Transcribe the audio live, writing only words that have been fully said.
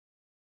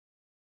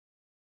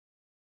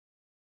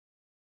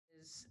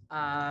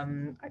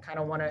I kind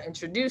of want to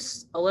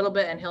introduce a little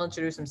bit and he'll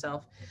introduce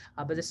himself.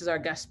 But this is our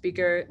guest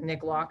speaker,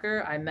 Nik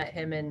Locker. I met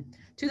him in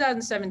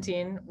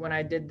 2017 when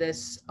I did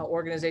this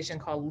organization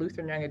called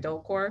Lutheran Young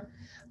Adult Corps,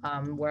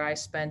 where I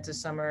spent a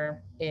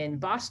summer in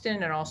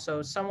Boston and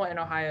also somewhat in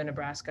Ohio and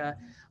Nebraska,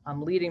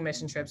 leading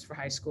mission trips for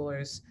high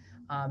schoolers.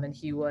 And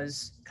he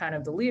was kind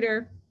of the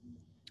leader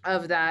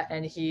of that.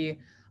 And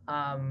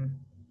um,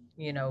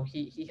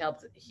 he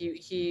helped.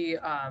 He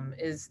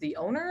is the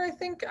owner, I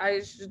think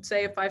I should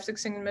say, of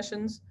 516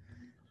 Missions,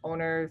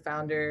 owner,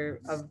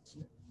 founder of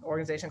an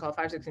organization called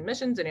 516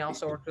 Missions, and he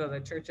also works with other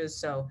churches.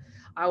 So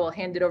I will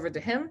hand it over to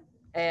him,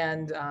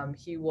 and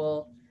he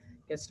will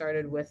get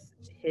started with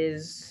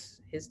his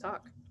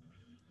talk.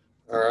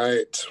 All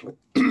right.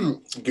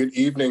 Good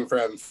evening,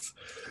 friends.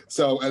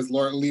 So as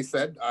Laura Lee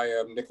said, I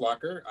am Nik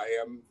Locker. I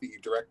am the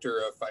director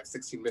of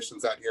 516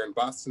 Missions out here in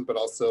Boston, but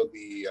also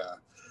the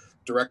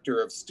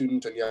director of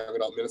student and young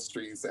adult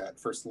ministries at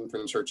First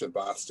Lutheran Church of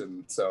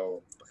Boston.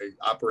 So I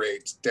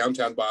operate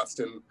downtown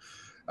Boston.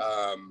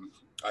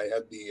 I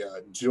had the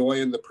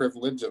joy and the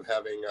privilege of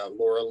having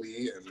Laura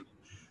Lee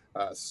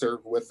and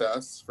serve with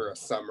us for a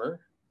summer.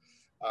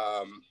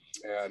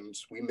 And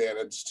we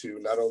managed to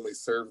not only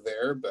serve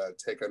there, but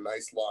take a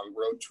nice long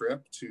road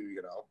trip to,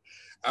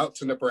 out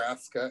to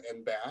Nebraska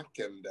and back.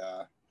 And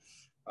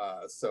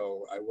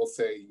so I will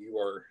say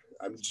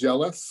I'm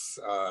jealous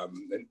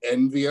and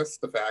envious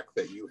the fact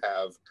that you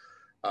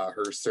have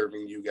her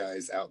serving you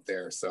guys out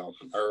there. So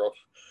our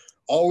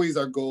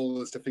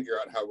goal is to figure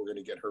out how we're going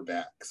to get her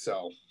back.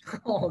 So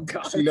oh,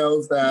 God. She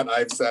knows that,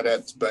 I've said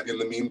it, but in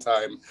the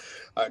meantime,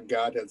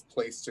 God has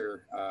placed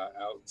her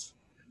out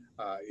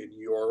in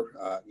your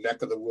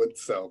neck of the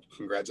woods. So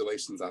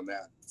congratulations on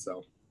that.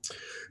 So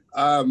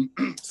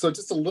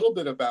just a little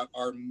bit about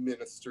our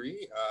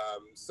ministry.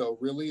 So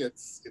really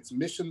it's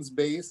missions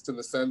based in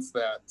the sense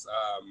that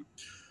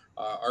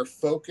our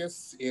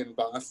focus in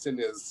Boston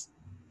is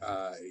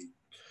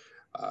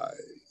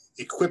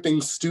equipping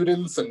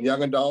students and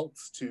young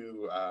adults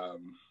to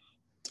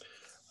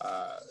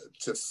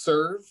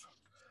serve.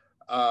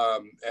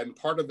 And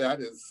part of that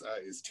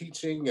is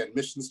teaching and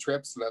missions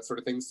trips and that sort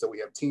of thing. So we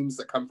have teams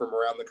that come from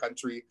around the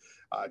country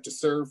to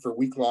serve for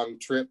week-long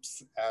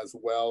trips, as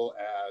well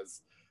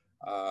as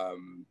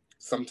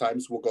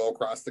sometimes we'll go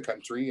across the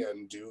country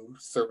and do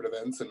servant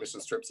events and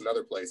missions trips in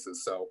other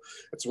places. So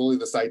it's really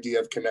this idea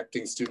of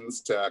connecting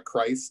students to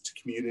Christ,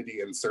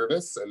 community, and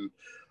service.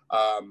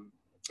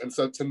 And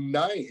so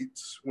tonight,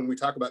 when we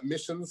talk about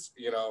missions,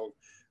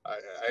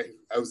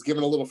 I was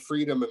given a little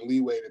freedom and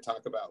leeway to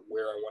talk about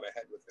where I want to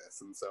head with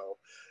this. And so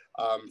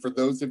for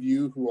those of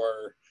you who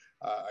are,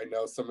 I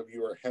know some of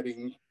you are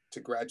heading to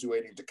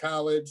graduating to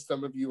college.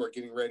 Some of you are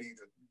getting ready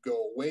to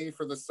go away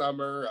for the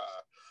summer.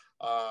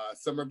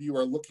 Some of you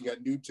are looking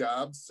at new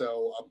jobs.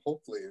 So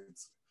hopefully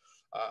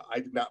I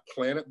did not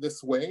plan it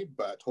this way,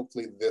 but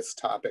hopefully this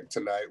topic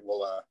tonight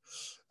will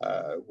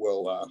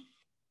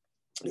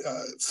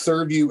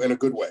serve you in a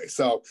good way.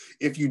 So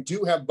if you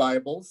do have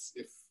Bibles,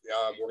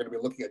 we're going to be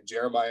looking at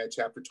Jeremiah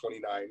chapter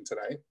 29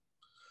 tonight.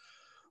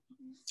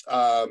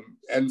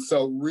 And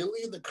so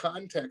really the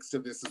context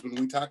of this is when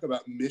we talk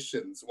about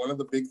missions, one of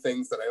the big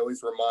things that I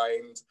always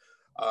remind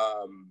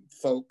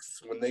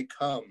folks when they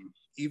come,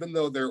 even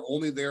though they're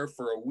only there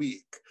for a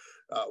week,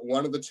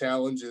 one of the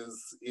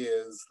challenges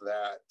is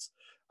that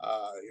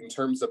in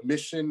terms of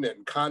mission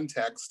and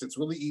context, it's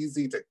really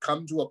easy to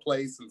come to a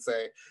place and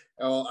say,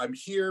 oh, I'm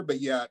here, but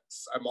yet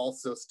I'm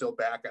also still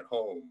back at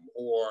home,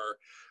 or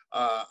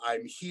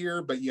I'm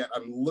here, but yet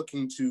I'm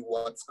looking to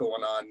what's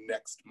going on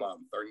next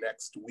month or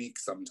next week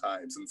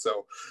sometimes. And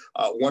so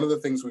one of the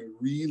things we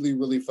really,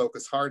 really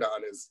focus hard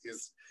on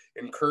is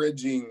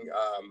encouraging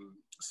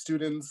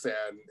students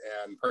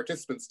and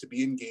participants to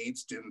be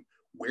engaged in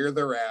where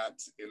they're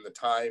at in the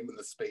time and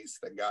the space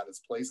that God has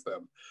placed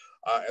them.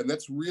 And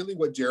that's really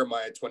what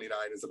Jeremiah 29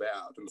 is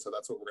about. And so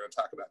that's what we're going to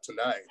talk about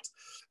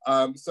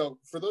tonight. So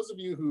for those of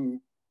you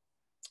who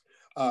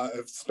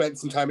have spent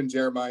some time in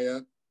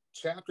Jeremiah,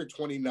 chapter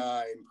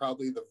 29,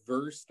 probably the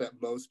verse that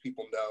most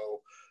people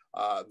know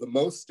the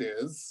most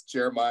is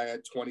Jeremiah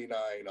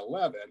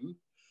 29:11,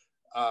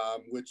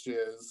 which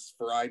is,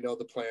 for I know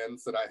the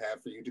plans that I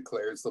have for you,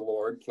 declares the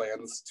Lord,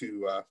 plans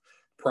to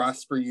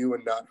prosper you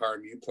and not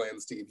harm you,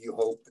 plans to give you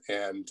hope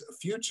and a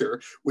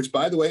future, which,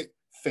 by the way,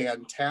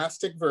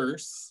 fantastic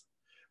verse,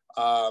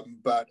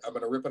 but I'm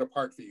going to rip it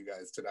apart for you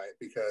guys tonight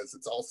because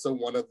it's also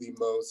one of the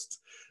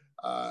most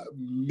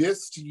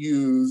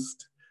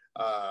misused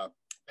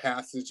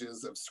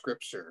passages of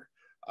scripture.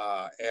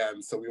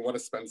 And so we want to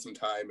spend some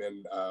time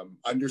in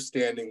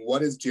understanding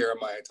what is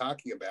Jeremiah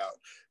talking about,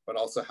 but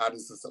also how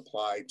does this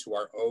apply to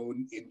our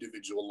own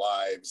individual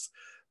lives,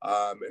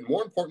 and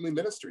more importantly,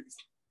 ministries.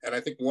 And I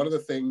think one of the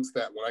things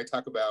that when I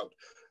talk about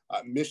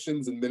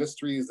missions and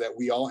ministry is that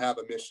we all have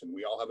a mission,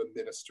 we all have a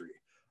ministry,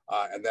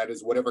 and that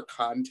is whatever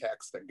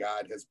context that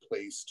God has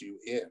placed you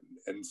in.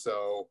 And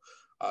so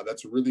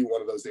That's really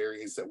one of those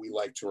areas that we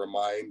like to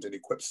remind and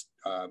equip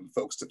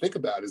folks to think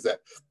about, is that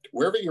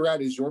wherever you're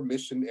at is your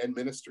mission and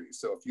ministry.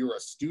 So if you're a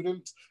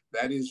student,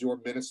 that is your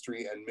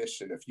ministry and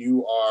mission. If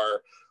you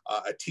are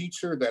a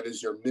teacher, that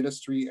is your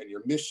ministry and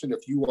your mission.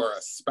 If you are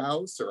a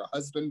spouse or a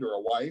husband or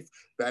a wife,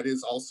 that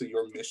is also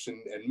your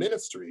mission and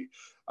ministry.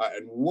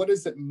 And what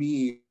does it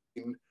mean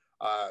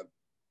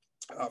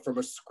from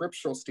a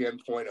scriptural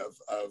standpoint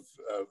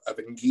of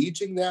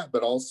engaging that,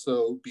 but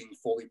also being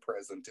fully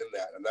present in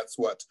that? And that's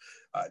what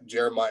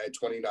Jeremiah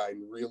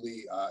 29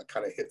 really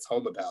kind of hits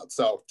home about.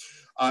 So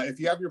if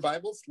you have your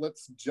Bibles,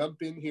 let's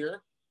jump in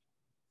here.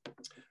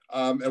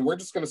 And we're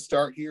just going to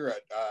start here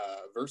at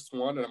verse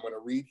 1, and I'm going to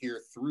read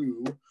here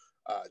through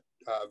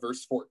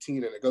verse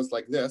 14, and it goes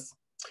like this.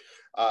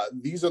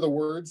 These are the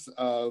words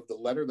of the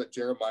letter that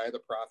Jeremiah the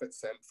prophet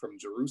sent from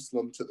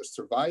Jerusalem to the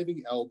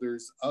surviving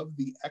elders of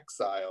the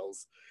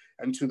exiles,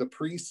 and to the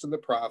priests and the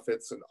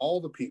prophets and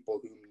all the people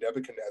whom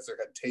Nebuchadnezzar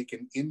had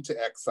taken into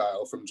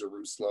exile from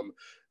Jerusalem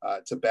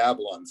to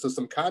Babylon. So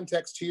some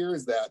context here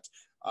is that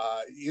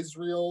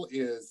Israel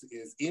is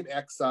in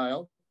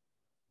exile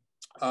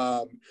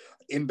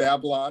in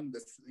Babylon.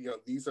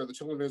 These are the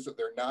children of Israel.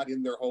 They're not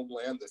in their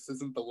homeland. This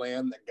isn't the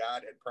land that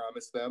God had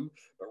promised them,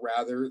 but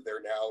rather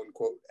they're now in,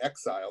 quote,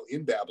 exile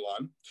in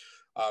Babylon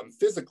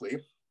physically.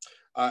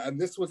 And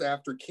this was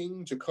after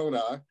King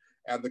Jeconiah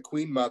and the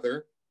queen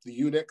mother, the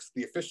eunuchs,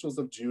 the officials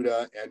of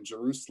Judah and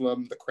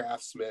Jerusalem, the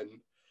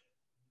craftsmen,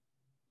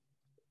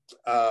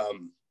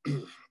 and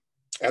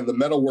the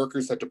metal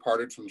workers had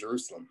departed from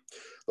Jerusalem.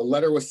 The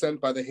letter was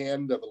sent by the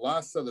hand of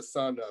Elasah, the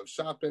son of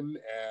Shaphan,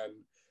 and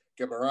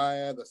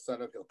Gemariah, the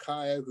son of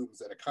Hilkiah, whom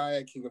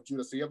Zedekiah, king of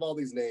Judah. So you have all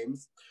these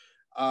names.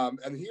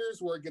 And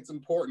here's where it gets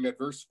important at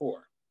verse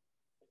 4.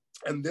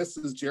 And this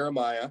is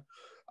Jeremiah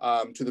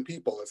to the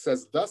people. It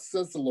says, "Thus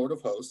says the Lord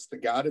of hosts, the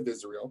God of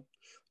Israel,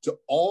 to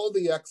all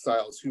the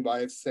exiles whom I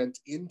have sent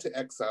into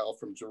exile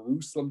from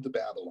Jerusalem to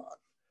Babylon.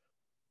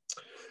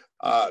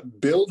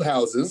 Build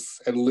houses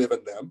and live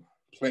in them.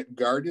 Plant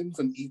gardens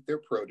and eat their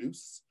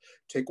produce.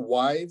 Take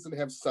wives and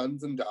have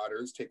sons and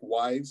daughters. Take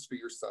wives for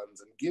your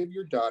sons and give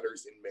your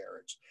daughters in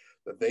marriage,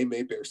 that they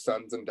may bear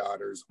sons and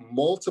daughters.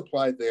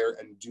 Multiply there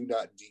and do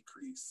not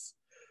decrease.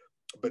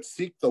 But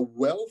seek the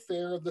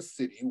welfare of the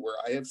city where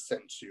I have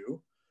sent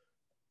you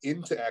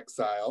into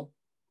exile,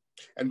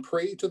 and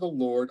pray to the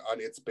Lord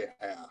on its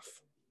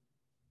behalf.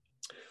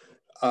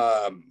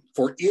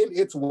 For in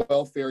its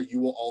welfare you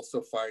will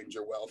also find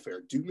your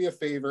welfare." Do me a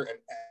favor and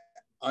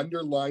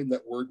underline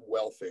that word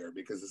welfare,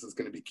 because this is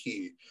going to be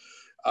key.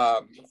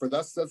 "For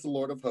thus says the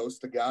Lord of hosts,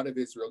 the God of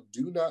Israel,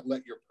 do not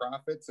let your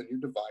prophets and your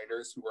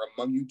diviners who are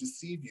among you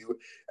deceive you,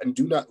 and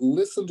do not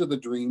listen to the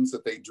dreams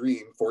that they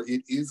dream, for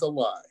it is a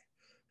lie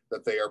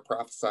that they are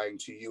prophesying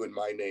to you in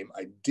my name.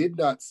 I did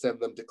not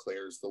send them,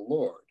 declares the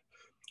Lord.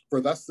 For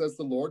thus says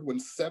the Lord, when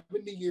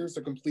 70 years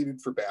are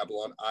completed for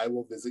Babylon, I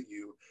will visit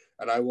you,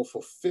 and I will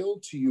fulfill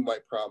to you my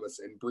promise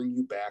and bring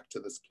you back to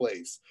this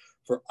place.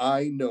 For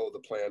I know the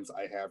plans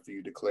I have for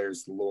you,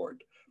 declares the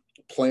Lord.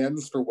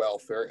 Plans for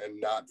welfare and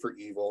not for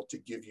evil, to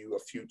give you a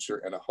future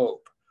and a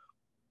hope."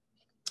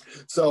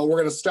 So we're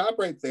going to stop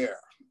right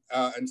there.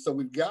 And so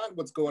we've got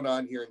what's going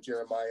on here in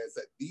Jeremiah is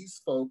that these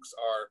folks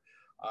are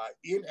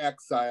in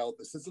exile.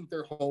 This isn't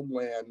their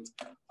homeland.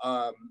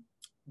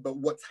 But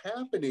what's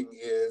happening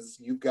is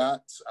you've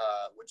got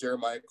what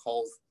Jeremiah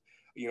calls,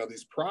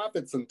 these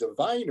prophets and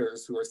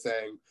diviners who are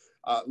saying,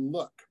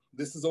 look,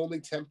 this is only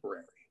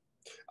temporary.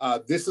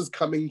 This is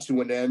coming to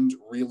an end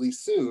really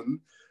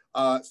soon.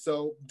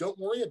 So don't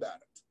worry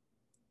about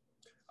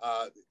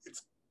it.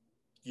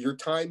 Your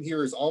time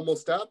here is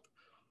almost up.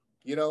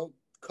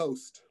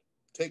 Coast,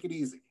 take it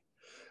easy.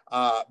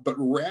 But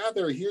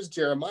rather, here's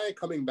Jeremiah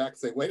coming back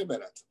saying, wait a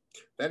minute,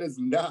 that is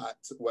not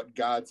what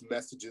God's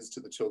message is to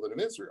the children of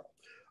Israel.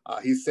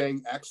 He's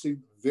saying actually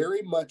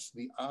very much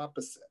the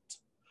opposite.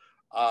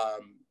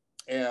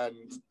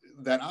 And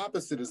that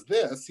opposite is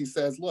this. He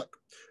says, look,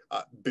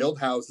 build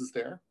houses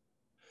there,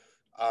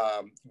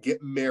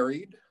 get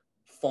married,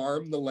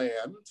 farm the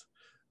land,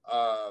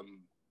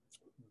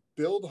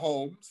 build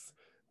homes.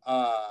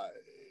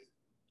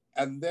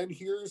 And then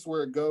here's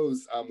where it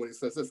goes when he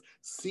says this: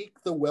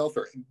 seek the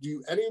welfare.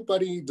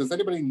 Does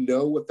anybody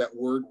know what that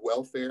word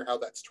welfare, how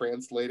that's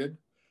translated?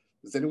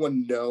 Does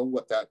anyone know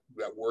what that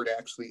word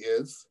actually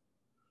is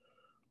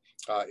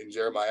in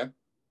Jeremiah?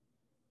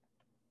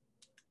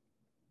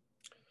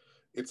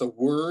 It's a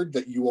word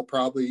that you will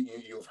probably,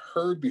 you've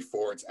heard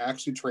before. It's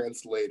actually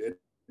translated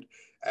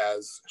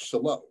as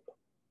shalom.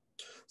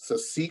 So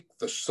seek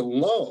the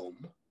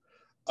shalom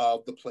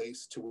of the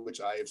place to which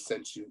I have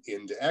sent you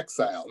into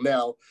exile.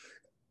 Now,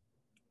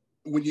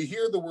 when you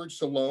hear the word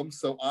shalom,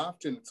 so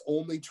often it's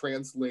only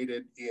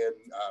translated in,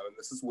 and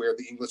this is where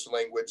the English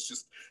language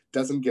just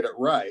doesn't get it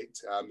right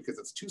because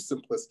it's too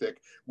simplistic.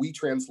 We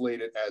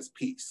translate it as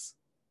peace.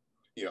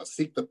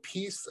 Seek the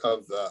peace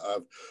of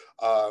the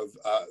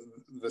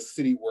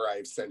city where I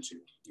have sent you.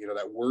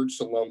 That word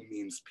shalom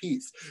means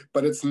peace,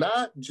 but it's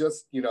not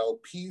just,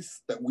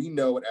 peace that we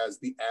know it as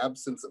the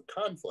absence of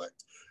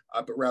conflict.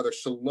 but rather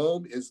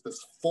shalom is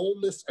this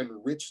fullness and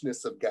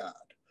richness of God,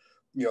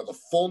 the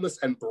fullness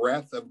and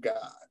breadth of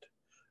God.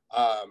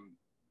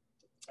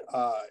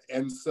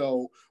 And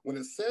so when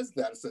it says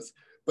that, it says,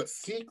 but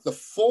seek the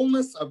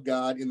fullness of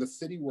God in the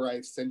city where I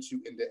have sent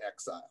you into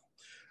exile,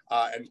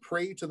 and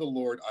pray to the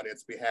Lord on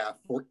its behalf,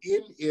 for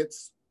in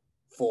its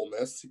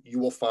fullness you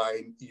will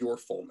find your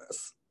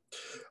fullness.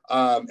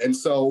 And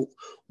so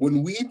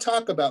when we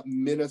talk about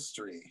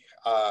ministry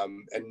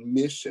and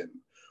mission,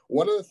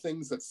 one of the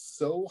things that's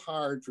so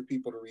hard for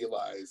people to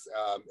realize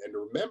and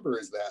to remember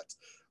is that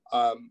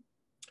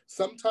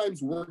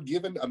sometimes we're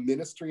given a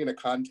ministry in a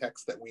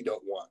context that we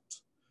don't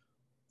want,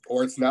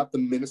 or it's not the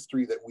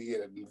ministry that we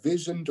had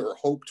envisioned or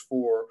hoped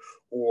for,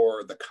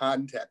 or the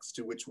context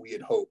to which we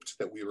had hoped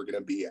that we were going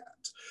to be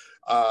at.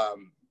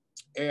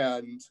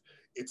 And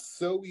it's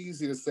so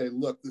easy to say,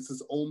 look, this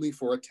is only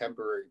for a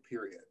temporary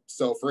period.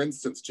 So for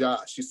instance,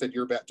 Josh, you said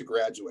you're about to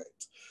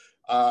graduate.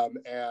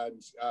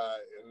 And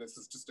this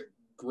is just a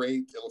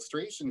great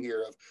illustration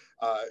here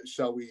of,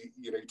 shall we,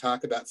 you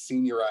talk about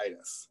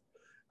senioritis.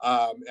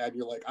 And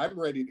you're like, I'm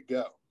ready to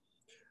go.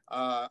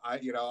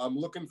 I'm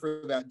looking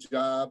for that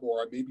job,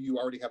 or maybe you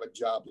already have a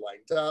job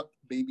lined up.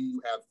 Maybe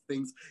you have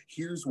things,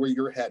 here's where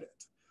you're headed.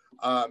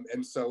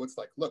 And so it's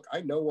like, look,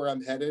 I know where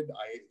I'm headed.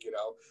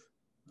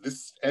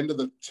 This end of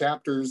the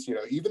chapters,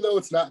 even though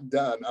it's not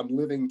done, I'm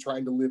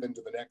trying to live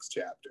into the next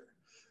chapter.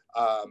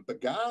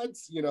 But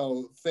God's,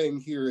 thing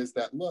here is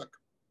that, look,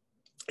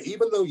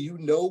 even though you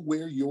know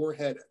where you're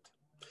headed,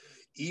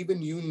 even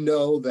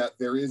that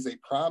there is a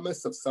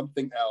promise of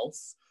something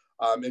else,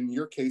 in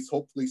your case,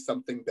 hopefully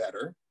something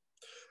better,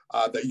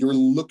 that you're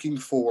looking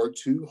forward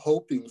to,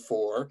 hoping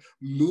for,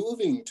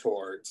 moving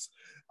towards,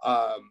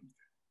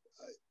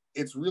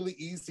 it's really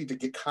easy to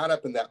get caught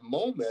up in that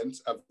moment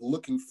of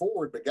looking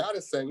forward. But God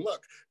is saying,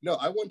 look, no,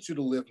 I want you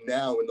to live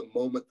now in the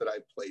moment that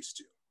I've placed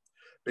you,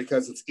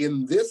 because it's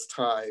in this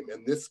time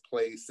and this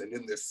place and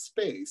in this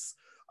space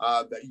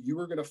that you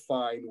are going to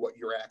find what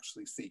you're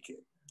actually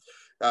seeking.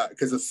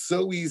 Because it's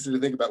so easy to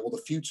think about, well,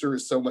 the future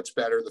is so much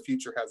better. The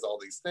future has all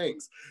these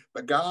things,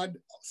 but God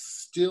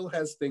still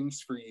has things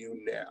for you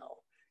now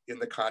in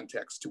the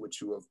context to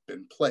which you have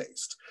been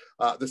placed.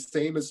 The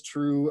same is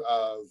true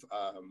of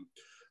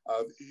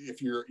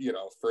if you're,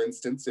 for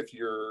instance, if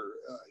you're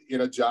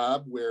in a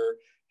job where,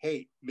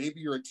 hey,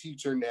 maybe you're a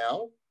teacher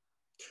now,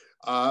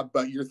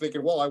 but you're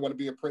thinking, well, I want to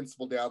be a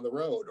principal down the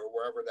road, or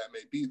wherever that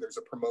may be. There's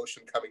a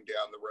promotion coming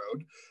down the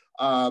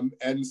road.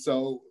 And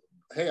so,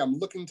 hey, I'm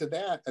looking to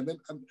that. And then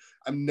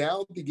I'm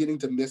now beginning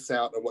to miss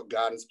out on what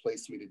God has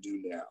placed me to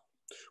do now,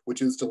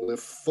 which is to live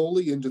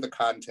fully into the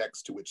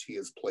context to which he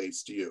has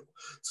placed you.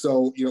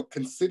 So,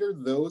 consider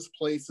those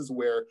places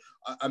where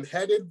I'm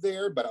headed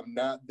there, but I'm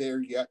not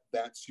there yet.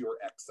 That's your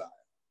exile.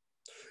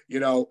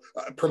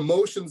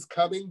 Promotion's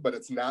coming, but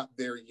it's not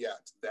there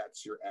yet.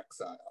 That's your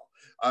exile.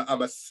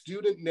 I'm a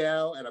student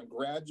now and I'm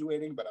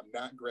graduating, but I'm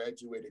not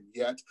graduated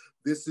yet.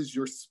 This is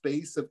your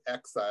space of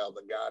exile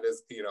that God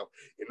is,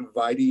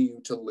 inviting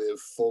you to live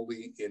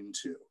fully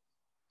into.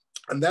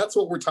 And that's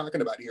what we're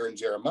talking about here in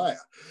Jeremiah,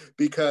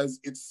 because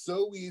it's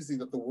so easy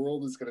that the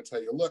world is going to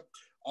tell you, look,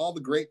 all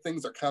the great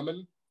things are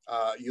coming.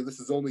 This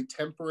is only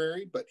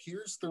temporary, but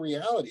here's the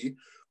reality.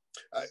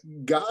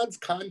 God's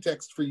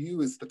context for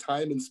you is the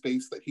time and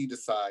space that he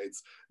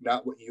decides,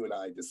 not what you and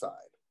I decide.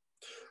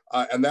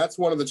 And that's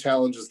one of the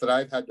challenges that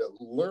I've had to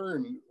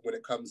learn when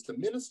it comes to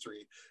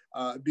ministry,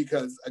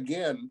 because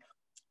again,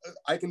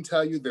 I can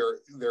tell you there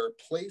are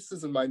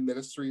places in my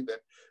ministry that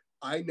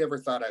I never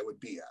thought I would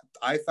be at.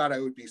 I thought I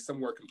would be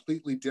somewhere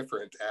completely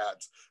different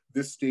at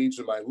this stage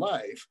of my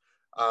life.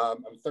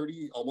 I'm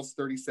almost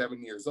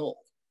 37 years old.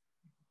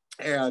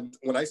 And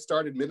when I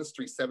started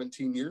ministry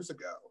 17 years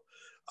ago,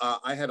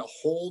 I had a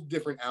whole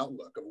different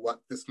outlook of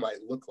what this might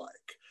look like.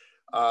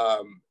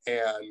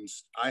 And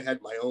I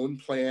had my own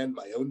plan,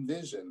 my own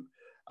vision.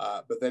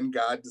 But then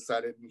God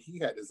decided he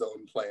had his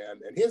own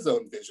plan and his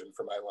own vision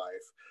for my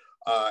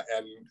life.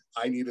 And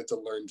I needed to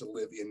learn to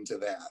live into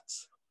that.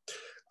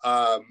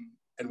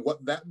 And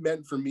what that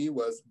meant for me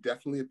was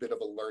definitely a bit of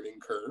a learning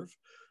curve.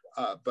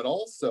 But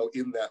also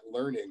in that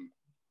learning,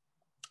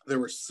 there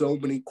were so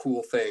many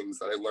cool things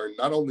that I learned,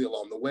 not only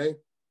along the way,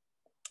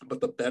 but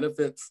the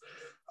benefits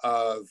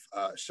of,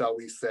 shall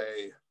we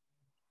say,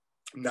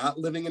 not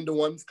living into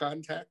one's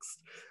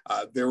context.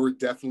 There were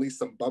definitely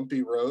some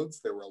bumpy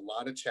roads. There were a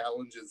lot of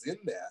challenges in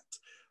that.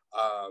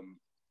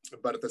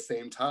 But at the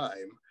same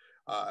time,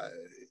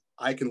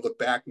 I can look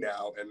back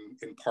now and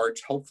impart,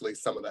 hopefully,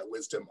 some of that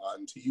wisdom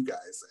on to you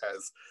guys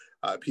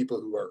as people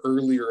who are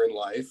earlier in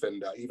life.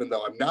 And even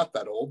though I'm not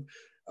that old,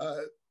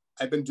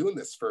 I've been doing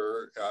this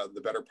for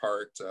the better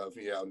part of,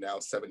 now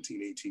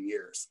 17, 18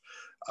 years.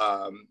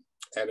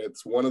 And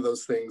it's one of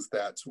those things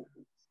that's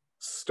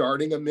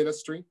starting a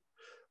ministry,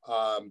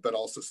 but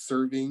also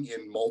serving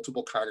in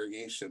multiple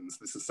congregations.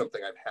 This is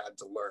something I've had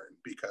to learn,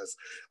 because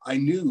I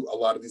knew a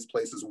lot of these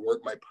places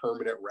weren't my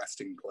permanent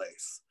resting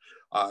place.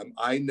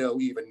 I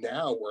know even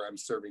now where I'm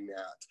serving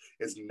at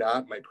is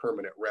not my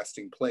permanent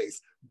resting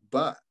place,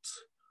 but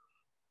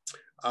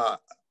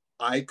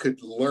I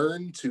could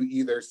learn to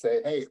either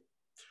say, hey,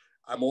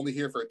 I'm only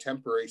here for a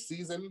temporary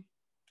season,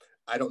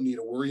 I don't need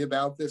to worry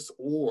about this,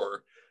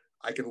 or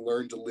I can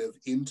learn to live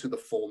into the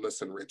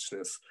fullness and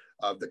richness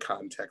of the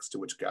context to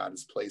which God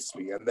has placed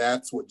me. And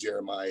that's what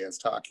Jeremiah is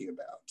talking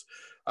about.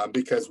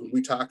 Because when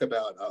we talk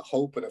about a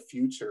hope and a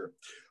future,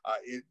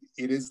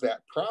 it is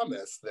that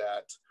promise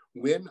that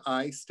when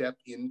I step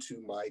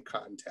into my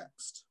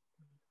context,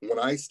 when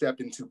I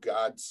step into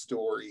God's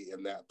story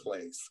in that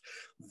place,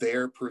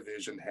 their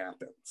provision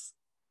happens.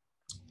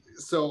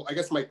 So I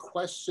guess my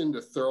question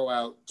to throw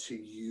out to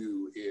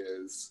you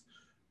is,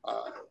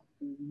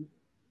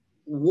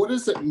 what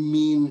does it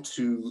mean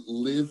to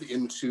live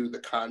into the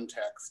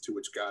context to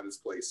which God has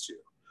placed you?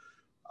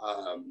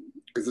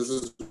 Because this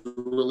is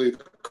really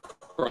the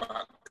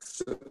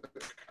crux of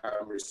the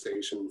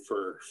conversation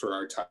for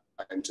our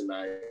time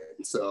tonight.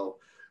 And so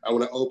I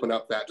want to open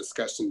up that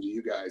discussion to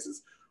you guys.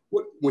 Is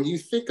when you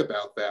think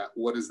about that,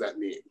 what does that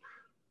mean?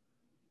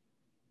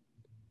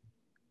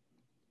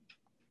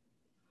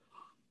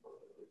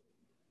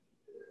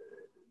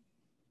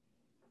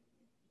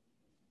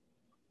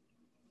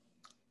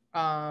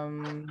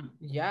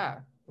 Yeah,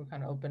 we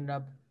kind of opened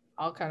up.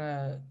 I'll kind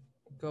of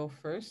go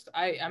first.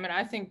 I mean,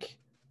 I think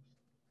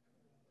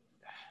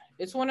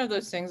it's one of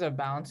those things of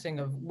balancing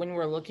of when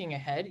we're looking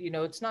ahead,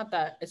 it's not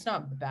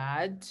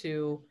bad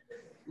to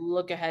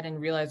look ahead and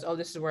realize, oh,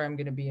 this is where I'm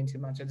going to be in 2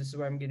 months, or this is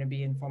where I'm going to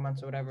be in 4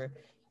 months or whatever,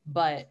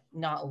 but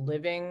not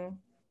living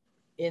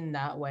in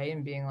that way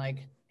and being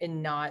like,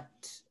 and not,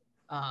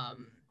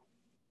 kind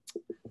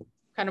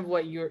of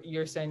what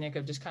you're saying, Nick,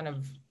 of just kind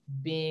of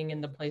being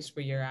in the place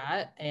where you're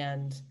at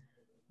and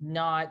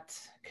not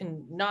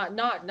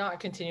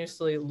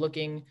continuously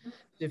looking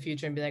to the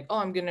future and be like, oh,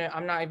 I'm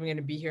not even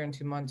gonna be here in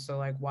 2 months, so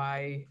like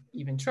why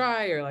even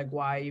try, or like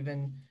why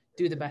even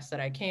do the best that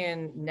I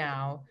can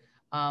now,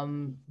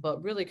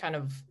 but really kind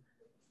of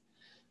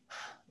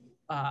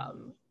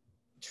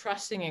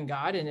trusting in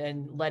God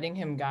and letting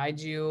him guide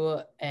you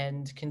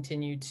and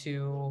continue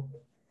to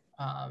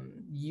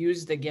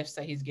use the gifts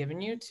that he's given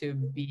you to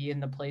be in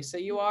the place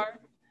that you are,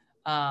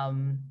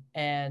 and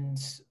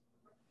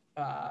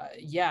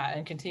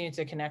continue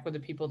to connect with the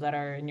people that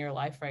are in your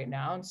life right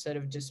now, instead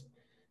of just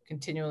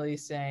continually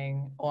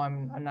saying, oh,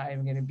 I'm not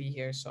even going to be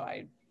here, so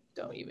I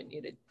don't even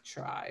need to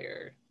try,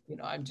 or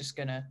I'm just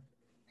going to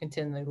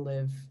continually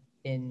live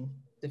in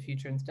the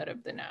future instead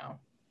of the now.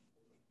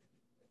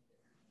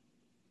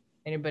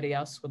 Anybody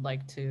else would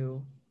like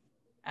to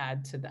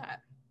add to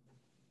that?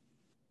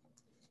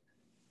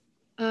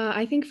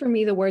 I think for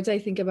me, the words I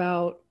think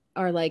about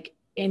are like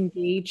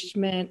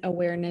engagement,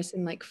 awareness,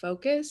 and like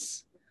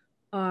focus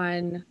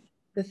on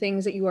the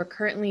things that you are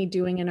currently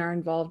doing and are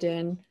involved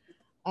in.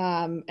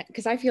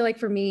 Because I feel like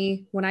for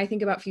me, when I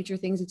think about future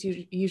things, it's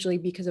usually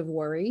because of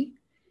worry.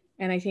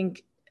 And I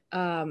think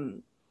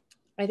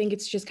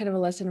it's just kind of a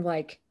lesson of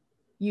like,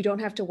 you don't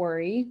have to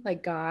worry.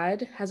 Like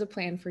God has a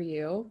plan for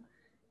you,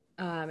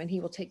 and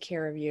he will take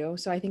care of you.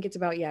 So I think it's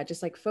about,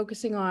 just like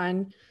focusing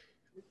on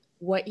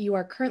what you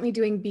are currently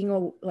doing,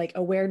 being like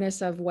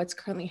awareness of what's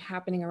currently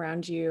happening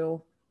around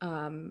you,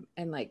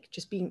 and like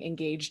just being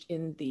engaged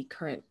in the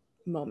current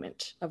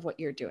moment of what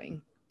you're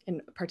doing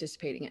and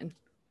participating in.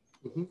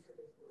 Mm-hmm.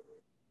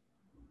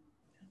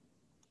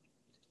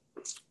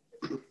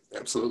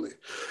 Absolutely.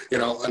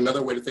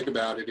 Another way to think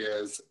about it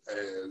is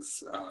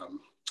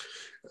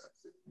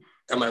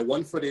am I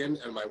 1 foot in,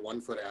 am I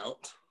 1 foot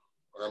out,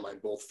 or am I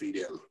both feet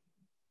in?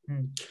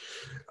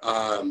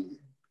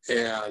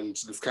 And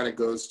this kind of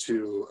goes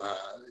to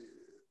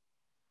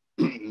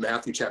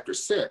Matthew chapter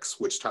 6,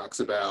 which talks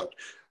about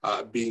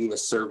being the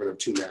servant of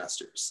 2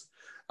 masters.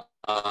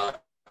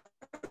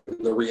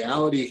 The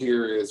reality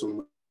here is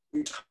when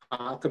we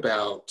talk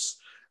about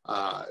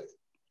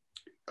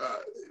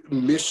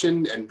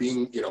mission and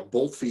being,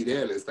 both feet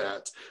in, is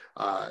that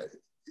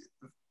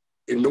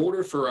in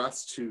order for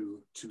us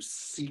to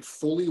see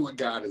fully what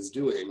God is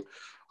doing,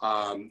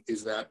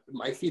 is that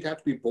my feet have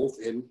to be both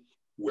in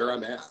where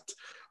I'm at.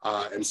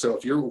 And so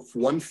if you're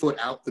 1 foot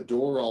out the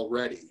door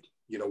already,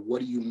 what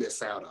do you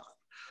miss out on?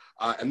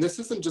 And this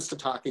isn't just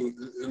about,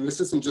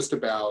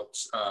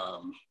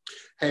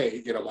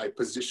 hey, my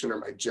position or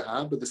my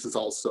job, but this is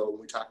also when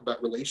we talk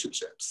about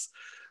relationships.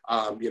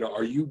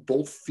 Are you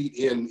both feet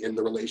in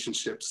the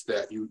relationships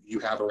that you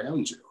have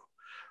around you?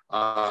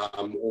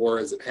 Or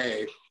is it,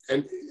 hey,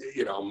 and,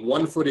 I'm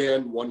 1 foot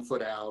in, 1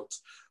 foot out.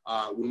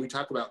 When we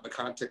talk about the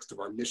context of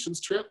our missions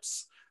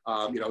trips,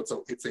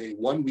 it's a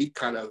 1 week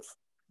kind of,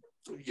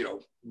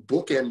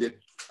 bookended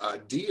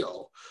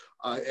deal.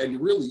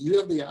 And really, you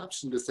have the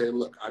option to say,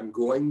 look, I'm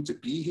going to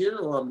be here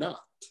or I'm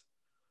not.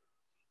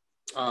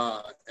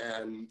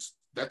 And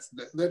that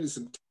is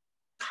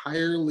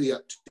entirely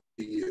up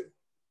to you.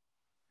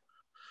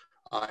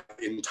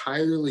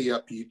 Entirely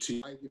up to you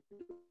to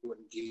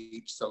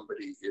engage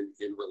somebody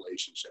in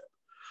relationship.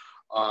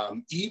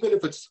 Even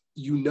if it's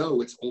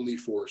only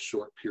for a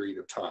short period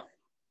of time.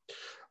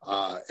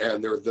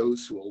 And there are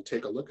those who will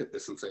take a look at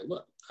this and say,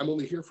 look, I'm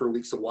only here for a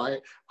week, so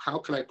how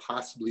can I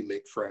possibly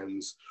make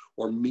friends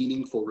or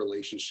meaningful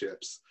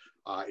relationships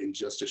in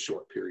just a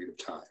short period of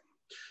time.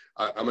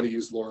 I'm going to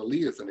use Laura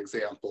Lee as an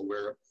example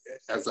where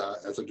as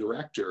a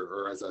director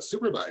or as a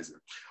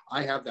supervisor,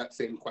 I have that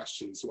same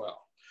question as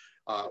well,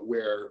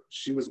 where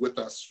she was with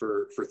us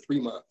for 3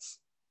 months.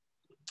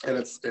 And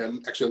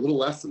actually a little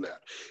less than that.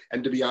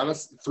 And to be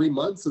honest, 3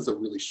 months is a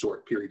really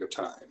short period of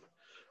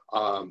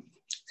time.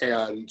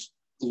 And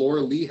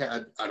Laura Lee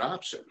had an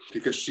option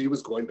because she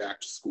was going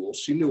back to school.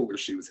 She knew where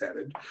she was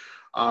headed.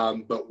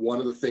 But one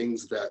of the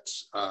things that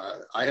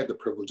I had the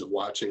privilege of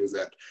watching is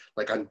that,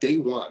 like, on day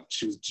one,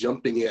 she was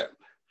jumping in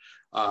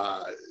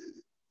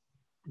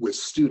with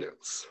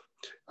students.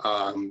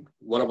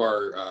 One of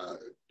our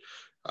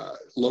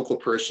local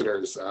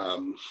parishioners,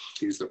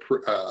 he's the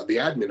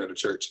admin at a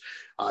church.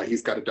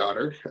 He's got a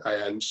daughter,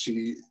 and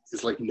she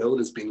is like known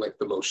as being like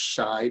the most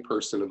shy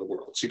person in the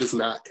world. She does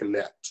not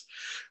connect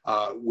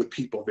with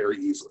people very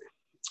easily.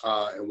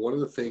 And one of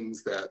the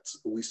things that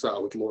we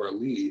saw with Laura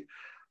Lee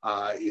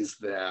is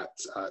that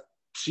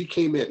she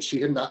came in, she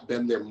had not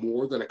been there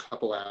more than a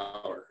couple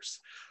hours.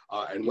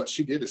 And what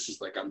she did is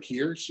she's like, I'm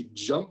here. She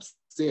jumps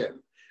in,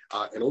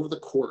 and over the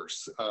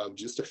course of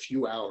just a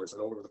few hours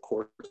and over the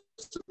course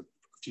of a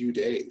few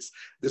days,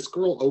 this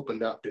girl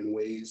opened up in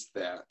ways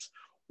that,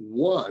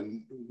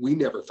 one, we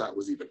never thought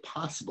was even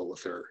possible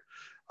with her.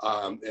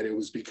 And it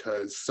was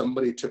because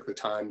somebody took the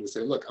time to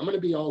say, look, I'm going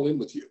to be all in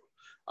with you,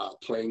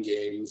 playing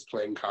games,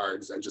 playing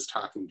cards, and just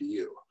talking to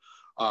you.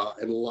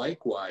 And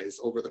likewise,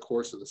 over the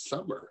course of the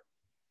summer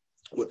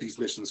with these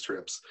missions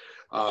trips,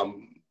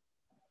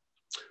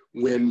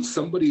 when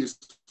somebody is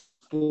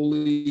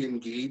fully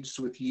engaged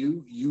with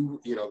you, you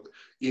know,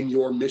 in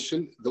your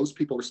mission, those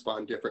people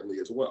respond differently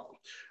as well.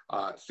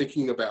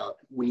 Thinking about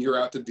when you're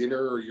out to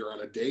dinner or you're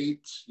on a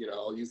date, you know,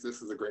 I'll use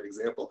this as a great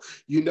example.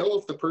 You know,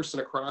 if the person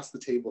across the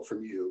table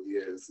from you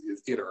is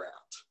in or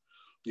out.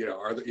 You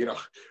know,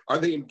 are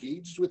they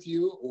engaged with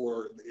you,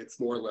 or it's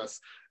more or less,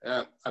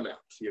 I'm out.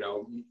 You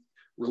know,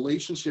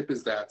 relationship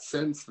is that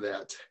sense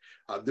that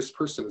this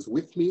person is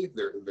with me.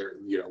 They're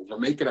you know, we're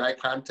making eye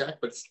contact,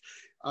 but it's,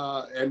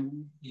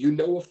 and you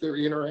know if they're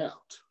in or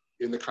out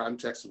in the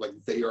context of like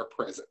they are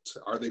present.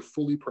 Are they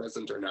fully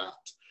present or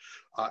not?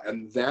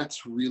 And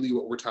that's really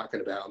what we're talking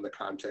about in the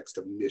context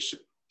of mission.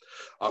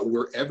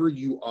 Wherever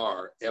you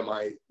are, am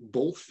I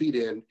both feet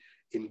in,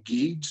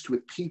 engaged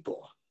with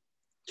people?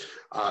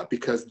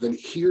 Because then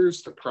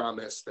here's the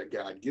promise that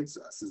God gives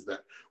us, is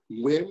that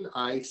when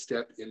I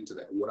step into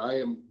that, when I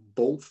am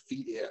both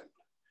feet in,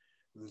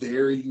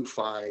 there you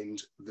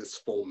find this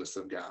fullness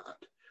of God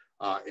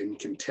and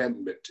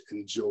contentment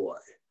and joy.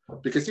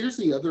 Because here's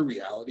the other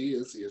reality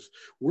is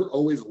we're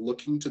always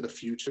looking to the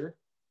future.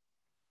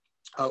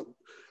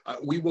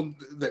 We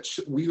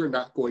are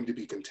not going to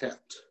be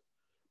content,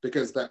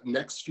 because that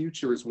next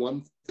future is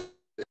one thing,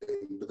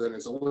 but then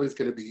it's always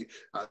going to be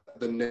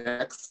the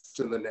next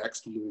and the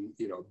next, you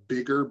know,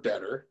 bigger,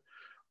 better.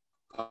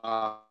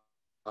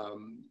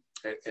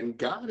 And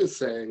God is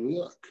saying,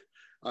 look,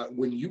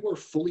 when you are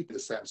fully to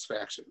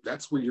satisfaction,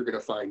 that's where you're going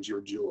to find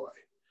your joy.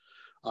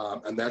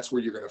 And that's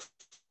where you're going to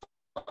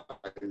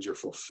find your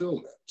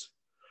fulfillment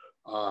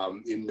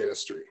in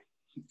ministry.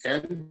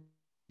 And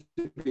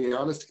to be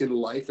honest, in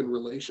life and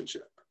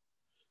relationship.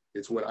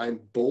 It's when I'm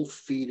both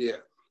feet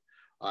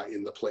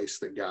in the place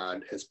that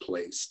God has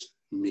placed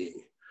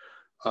me.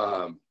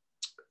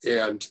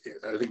 And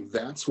I think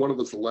that's one of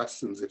those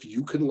lessons, if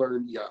you can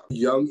learn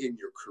young in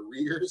your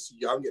careers,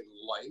 young in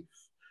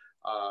life.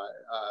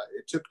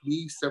 It took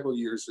me several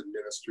years in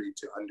ministry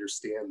to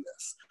understand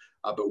this.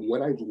 But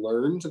when I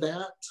learned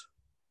that,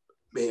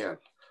 man,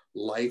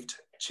 life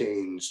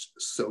changed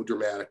so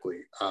dramatically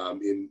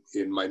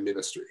in my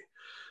ministry.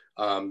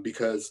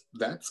 Because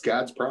that's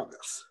God's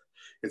promise.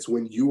 It's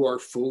when you are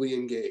fully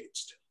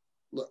engaged.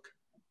 Look,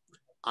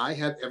 I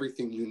have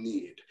everything you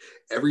need.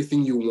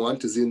 Everything you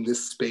want is in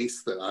this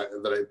space that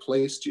I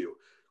placed you.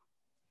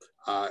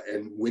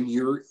 And when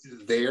you're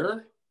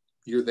there,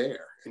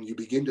 and you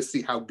begin to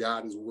see how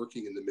God is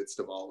working in the midst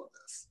of all of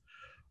this.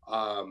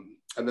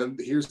 And then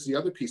here's the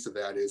other piece of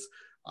that is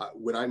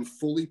when I'm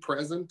fully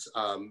present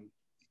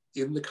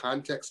in the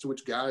context to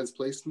which God has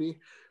placed me,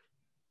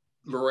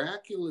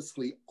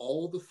 miraculously,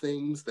 all the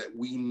things that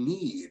we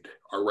need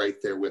are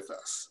right there with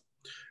us.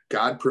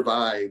 God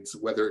provides,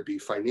 whether it be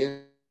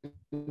financial,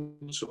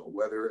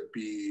 whether it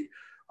be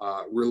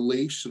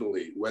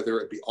relationally, whether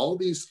it be all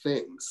these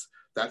things.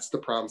 That's the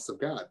promise of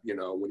God, you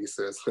know, when he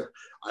says,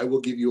 I will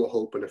give you a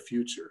hope and a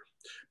future.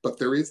 But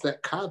there is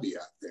that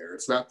caveat there.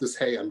 It's not this,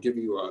 hey, I'm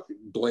giving you a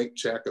blank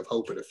check of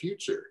hope and a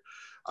future.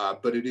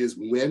 But it is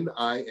when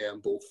I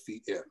am both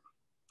feet in,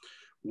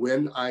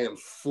 when I am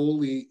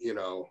fully, you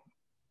know,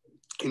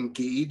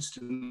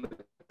 engaged in the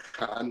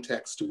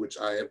context to which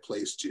I have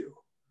placed you,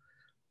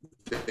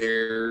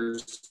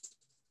 there's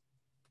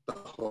the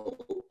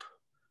hope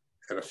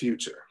and a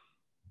future.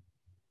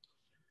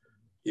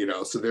 You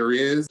know, so there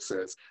is,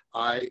 says,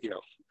 you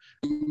know,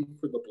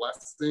 for the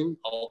blessing,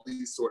 all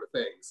these sort of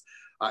things.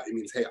 It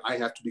means, hey, I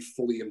have to be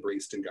fully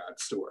embraced in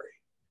God's story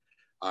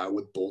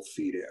with both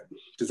feet in.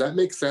 Does that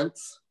make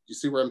sense? Do you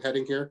see where I'm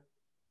heading here?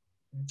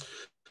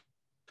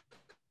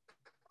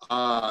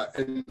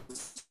 And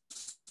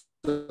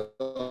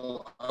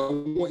so I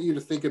want you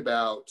to think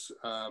about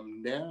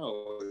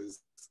now is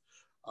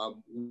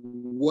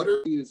what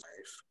are these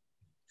life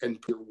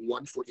and put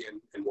 1 foot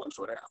in and 1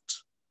 foot out.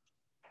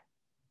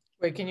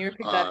 Wait, can you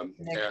repeat that?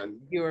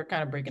 And you were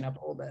kind of breaking up a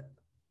little bit.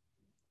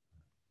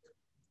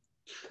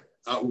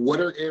 What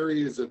are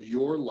areas of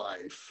your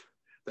life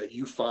that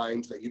you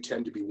find that you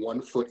tend to be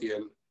 1 foot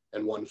in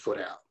and 1 foot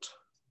out?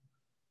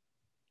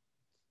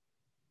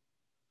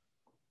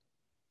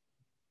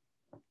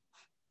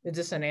 Is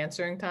this an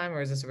answering time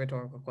or is this a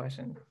rhetorical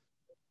question?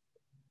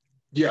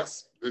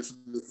 Yes,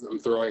 I'm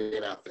throwing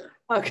it out there.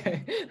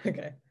 Okay,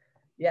 okay.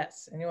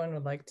 Yes, anyone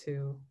would like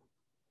to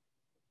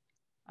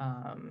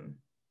chime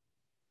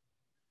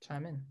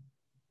in?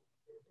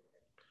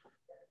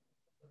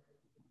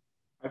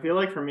 I feel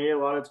like for me, a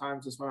lot of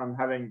times is when I'm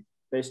having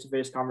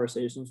face-to-face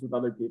conversations with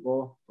other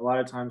people. A lot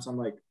of times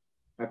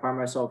I find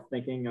myself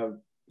thinking of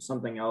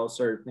something else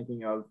or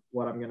thinking of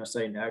what I'm going to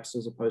say next,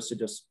 as opposed to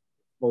just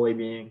fully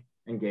being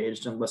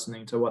engaged and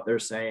listening to what they're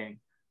saying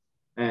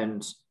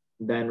and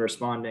then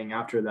responding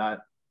after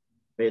that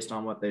based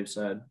on what they've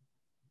said.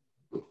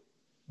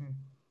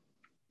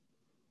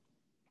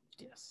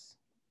 Yes,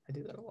 I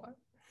do that a lot.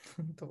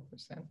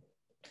 12%.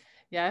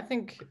 Yeah,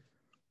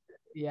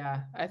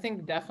 I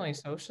think definitely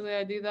socially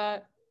I do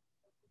that.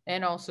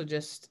 And also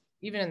just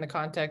even in the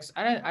context,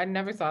 I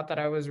never thought that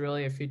I was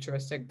really a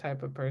futuristic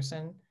type of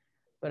person,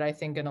 but I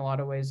think in a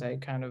lot of ways I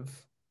kind of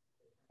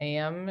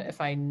am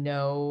if I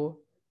know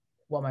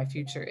what my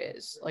future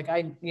is. Like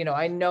I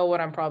know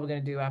what I'm probably going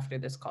to do after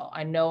this call.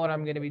 I know what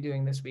I'm going to be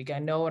doing this week. I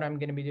know what I'm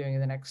going to be doing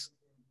in the next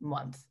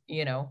month,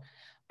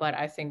 but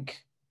I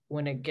think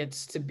when it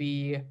gets to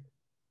be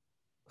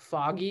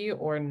foggy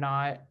or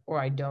not, or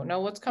I don't know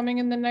what's coming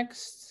in the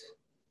next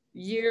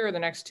year or the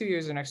next 2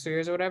 years or next 3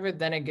 years or whatever,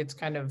 then it gets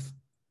kind of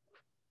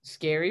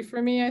scary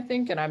for me, I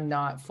think, and I'm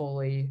not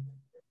fully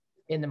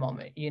in the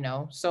moment,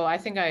 So I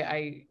think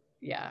I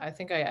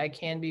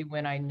can be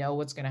when I know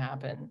what's going to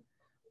happen.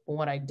 But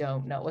when I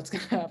don't know what's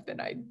going to happen,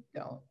 I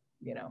don't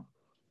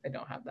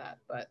have that.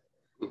 But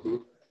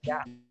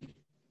yeah,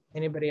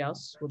 anybody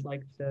else would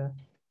like to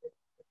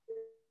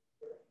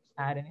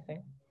add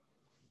anything?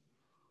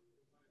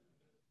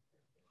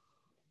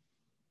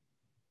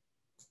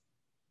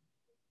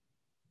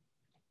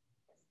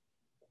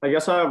 I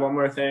guess I have one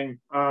more thing.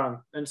 And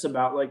it's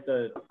about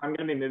I'm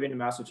going to be moving to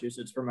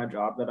Massachusetts for my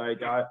job that I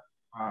got.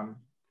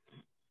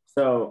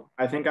 So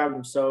I think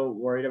I'm so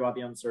worried about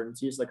the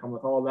uncertainties that come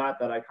with all of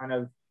that I kind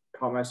of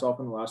caught myself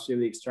in the last few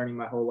weeks turning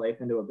my whole life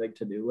into a big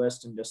to-do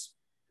list and just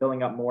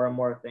filling up more and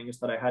more things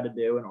that I had to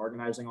do and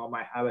organizing all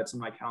my habits in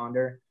my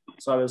calendar.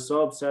 So I was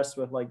so obsessed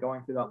with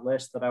going through that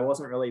list that I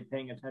wasn't really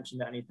paying attention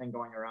to anything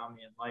going around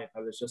me in life.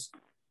 I was just,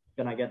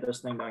 can I get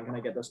this thing done? Can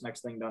I get this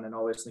next thing done? And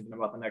always thinking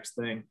about the next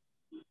thing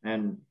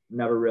and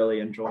never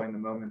really enjoying the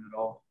moment at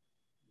all.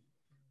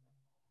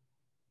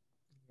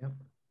 Yep.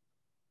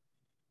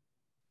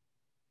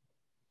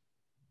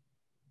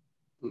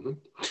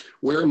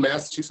 Where in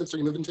Massachusetts are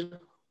you moving to?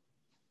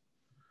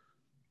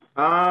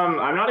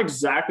 I'm not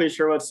exactly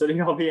sure what city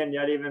I'll be in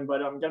yet even,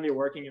 but I'm going to be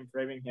working in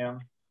Framingham.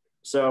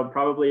 So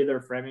probably either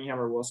Framingham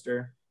or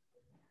Worcester.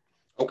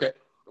 Okay.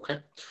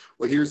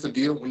 Well, here's the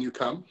deal. When you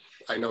come,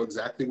 I know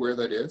exactly where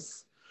that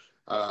is.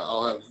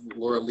 I'll have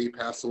Laura Lee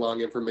pass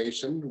along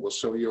information. We'll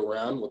show you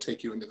around. We'll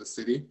take you into the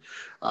city.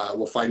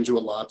 We'll find you a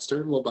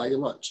lobster and we'll buy you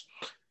lunch.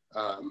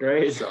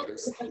 Great. So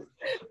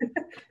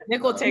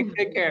Nick will take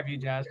good care of you,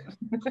 Josh.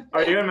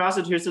 Are you in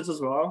Massachusetts as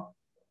well?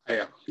 I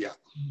am, yeah.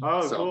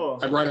 Oh, so, cool.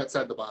 I'm right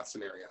outside the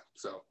Boston area,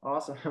 so.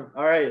 Awesome.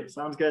 All right,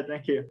 sounds good.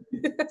 Thank you.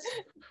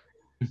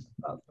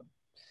 Awesome.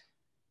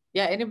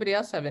 Yeah, anybody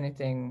else have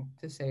anything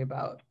to say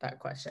about that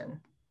question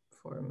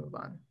before we move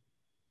on?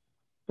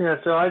 Yeah,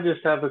 so I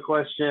just have a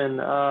question.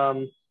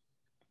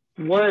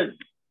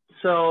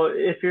 So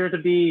if you're to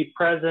be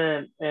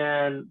present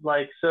and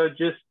so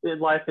just in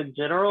life in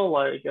general,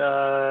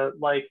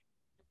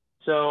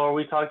 so are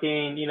we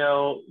talking,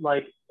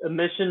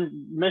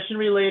 mission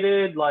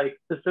related,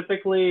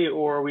 specifically,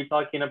 or are we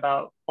talking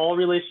about all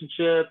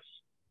relationships?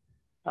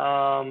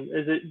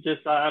 Is it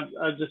just, I'm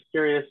just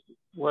curious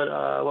what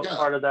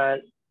part of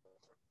that?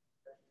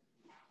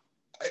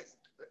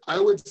 I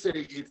would say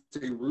it's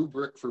a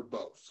rubric for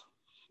both.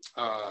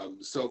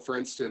 So for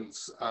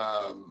instance,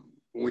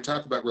 when we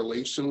talk about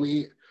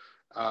relationally,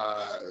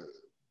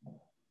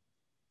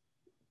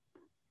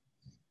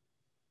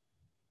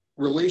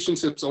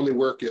 relationships only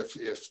work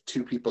if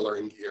two people are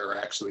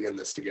actually in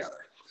this together.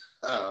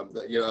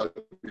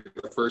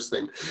 The first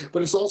thing,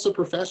 but it's also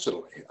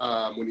professionally.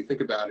 When you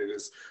think about it,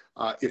 is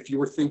if you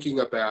were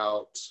thinking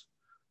about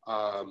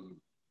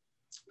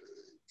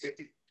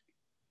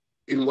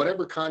in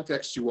whatever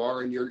context you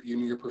are in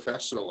your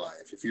professional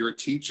life. If you're a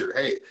teacher,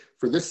 hey,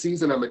 for this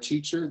season I'm a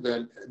teacher,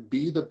 then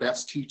be the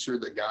best teacher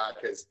that God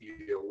has,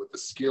 with the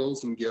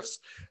skills and gifts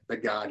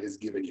that God has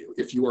given you.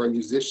 If you are a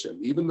musician,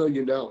 even though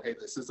hey,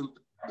 this isn't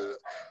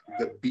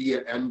the be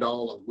and end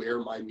all of where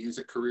my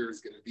music career is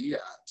going to be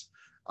at,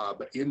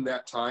 but in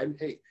that time,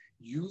 hey,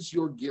 use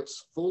your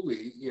gifts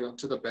fully, you know,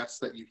 to the best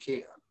that you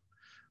can.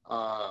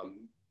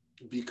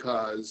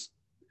 Because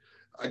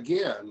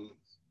again,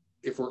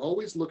 if we're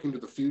always looking to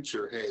the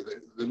future, hey,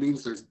 that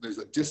means there's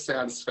a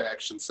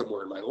dissatisfaction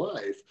somewhere in my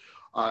life.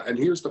 And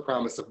here's the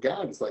promise of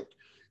God. It's like,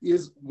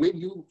 is when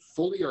you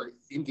fully are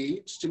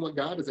engaged in what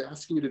God is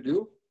asking you to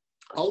do,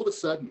 all of a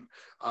sudden,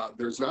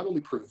 there's not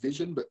only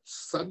provision, but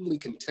suddenly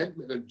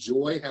contentment and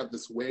joy have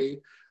this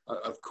way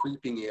of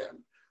creeping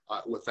in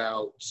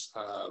without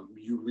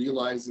you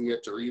realizing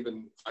it or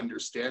even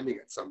understanding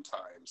it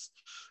sometimes.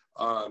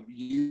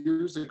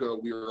 Years ago,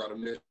 we were on a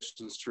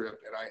missions trip,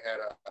 and I had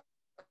a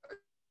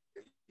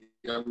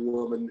young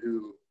woman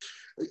who,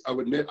 I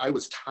would admit, I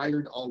was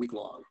tired all week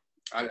long.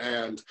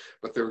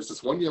 But there was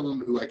this one young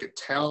woman who I could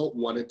tell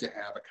wanted to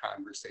have a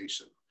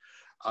conversation.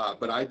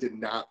 But I did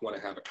not want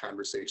to have a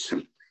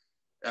conversation.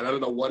 And I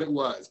don't know what it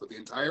was, but the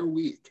entire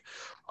week,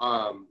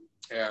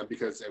 and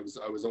because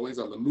I was always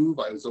on the move,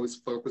 I was always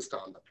focused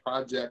on the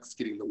projects,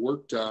 getting the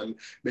work done,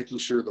 making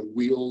sure the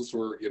wheels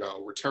were, you know,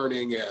 were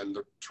turning and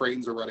the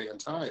trains were running on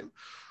time.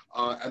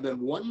 And then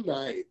one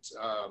night,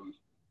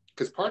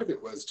 because part of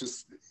it was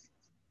just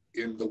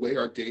in the way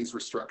our days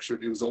were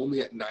structured, it was only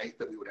at night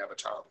that we would have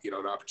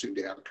an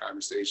opportunity to have a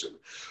conversation.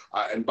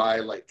 And by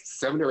like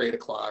 7 or 8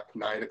 o'clock,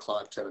 9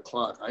 o'clock, 10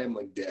 o'clock, I am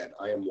like dead.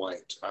 I am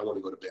wiped. I want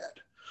to go to bed.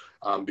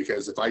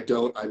 Because if I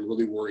don't, I'm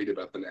really worried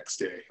about the next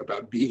day,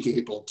 about being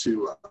able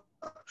to,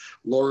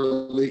 Laura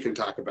Lee can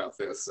talk about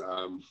this,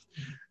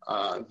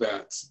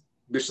 that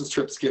missions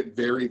trips get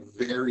very,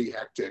 very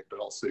hectic,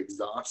 but also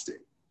exhausting.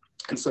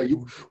 And so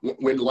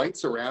when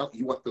lights are out,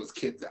 you want those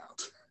kids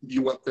out.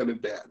 You want them in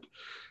bed.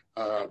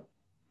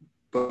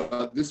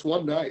 But this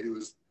one night, it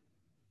was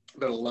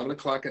about 11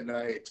 o'clock at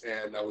night,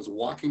 and I was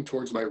walking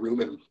towards my room,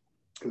 and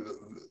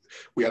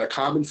we had a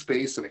common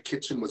space, and a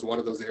kitchen was one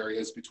of those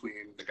areas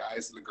between the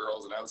guys and the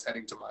girls, and I was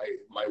heading to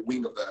my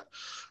wing of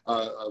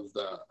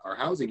our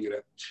housing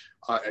unit,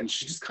 and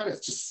she just kind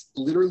of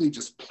literally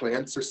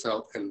plants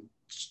herself and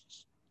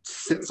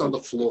sits on the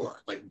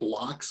floor, like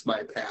blocks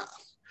my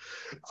path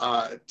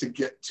to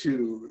get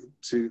to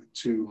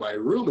my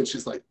room, and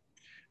she's like,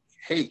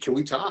 "Hey, can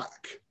we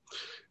talk?"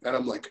 And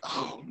I'm like,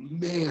 "Oh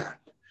man,"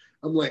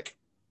 I'm like,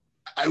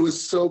 I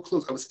was so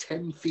close. I was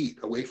 10 feet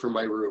away from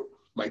my room.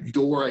 My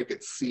door, I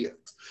could see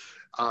it.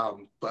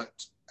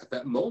 But at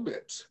that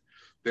moment,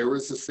 there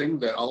was this thing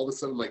that all of a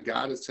sudden, like,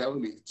 God is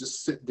telling me,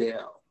 just sit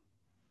down.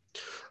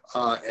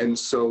 And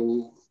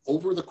so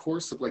over the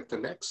course of like the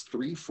next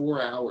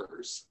 3-4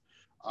 hours,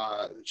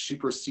 she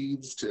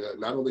proceeds to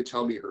not only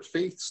tell me her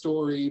faith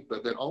story,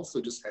 but then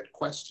also just had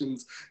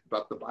questions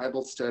about the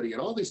Bible study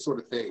and all these sort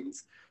of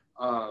things.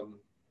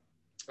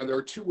 And there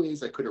are two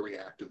ways I could have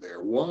reacted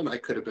there. One, I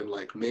could have been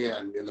like,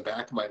 man, in the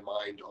back of my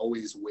mind,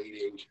 always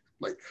waiting,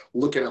 like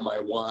looking at my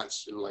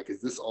watch and like,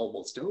 is this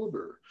almost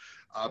over?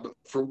 But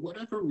for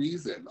whatever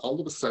reason, all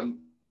of a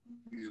sudden,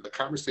 the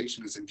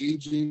conversation is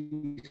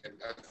engaging, and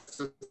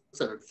as I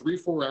said,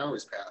 3-4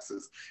 hours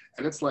passes,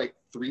 and it's like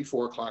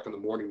 3-4 o'clock in the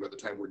morning by the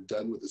time we're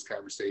done with this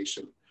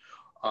conversation.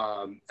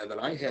 And then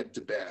I head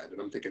to bed, and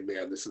I'm thinking,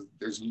 man,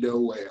 there's no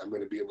way I'm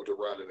going to be able to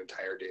run an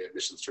entire day of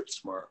mission trips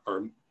tomorrow,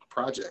 or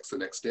projects the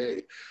next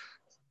day.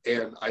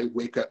 And I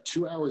wake up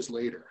 2 hours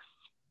later,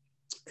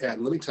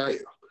 and let me tell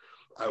you,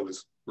 I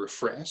was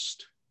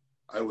refreshed,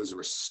 I was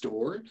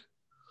restored,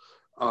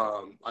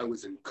 I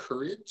was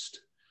encouraged,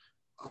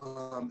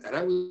 and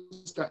I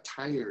was not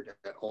tired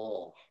at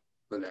all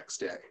the next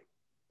day,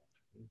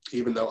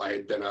 even though I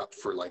had been up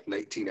for like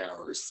 19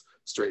 hours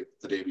straight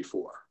the day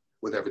before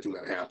with everything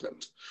that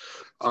happened.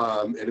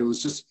 And it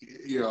was just,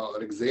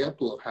 an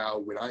example of how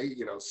when I,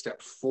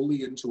 step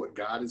fully into what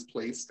God has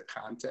placed, the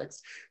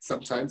context,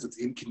 sometimes it's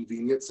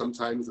inconvenient,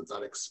 sometimes it's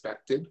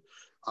unexpected.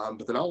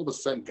 But then all of a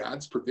sudden,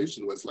 God's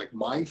provision was like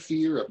my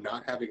fear of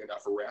not having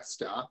enough rest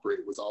to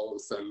operate was all of a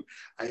sudden,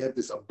 I had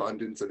this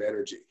abundance of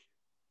energy.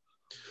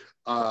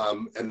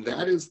 And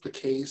that is the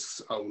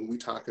case when we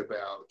talk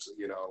about,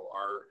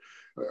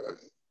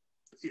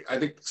 I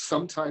think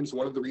sometimes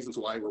one of the reasons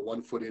why we're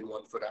 1 foot in,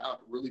 1 foot out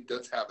really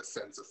does have a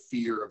sense of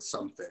fear of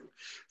something,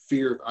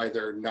 fear of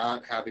either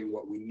not having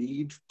what we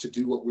need to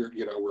do what we're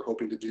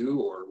hoping to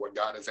do or what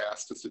God has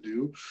asked us to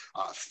do,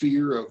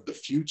 fear of the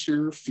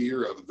future,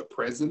 fear of the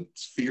present,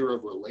 fear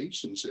of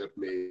relationship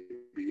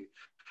maybe,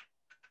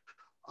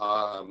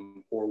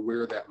 or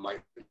where that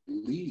might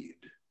lead.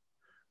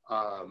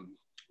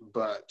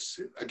 But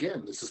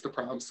again, this is the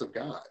promise of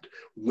God.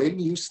 When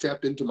you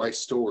step into my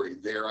story,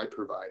 there I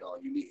provide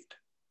all you need.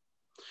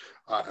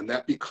 And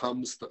that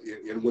becomes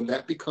when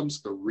that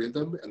becomes the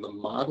rhythm and the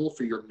model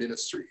for your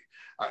ministry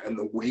and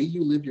the way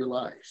you live your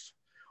life,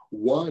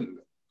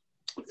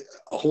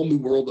 a whole new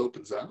world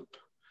opens up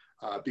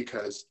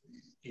because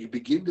you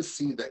begin to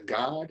see that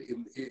God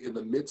in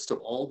the midst of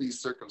all these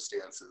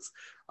circumstances,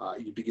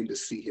 you begin to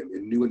see him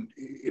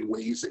in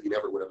ways that you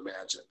never would have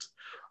imagined.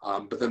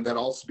 But then that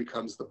also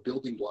becomes the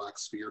building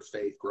blocks for your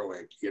faith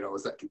growing,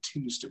 as that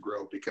continues to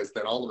grow, because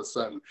then all of a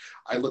sudden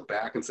I look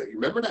back and say,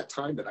 remember that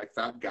time that I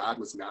thought God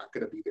was not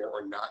going to be there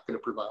or not going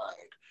to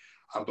provide?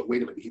 But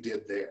wait a minute, he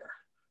did there.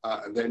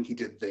 and then he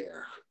did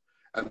there.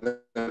 And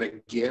then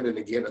again and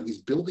again, and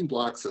these building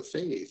blocks of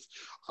faith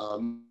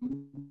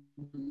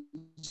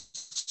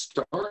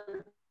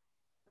start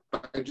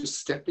by just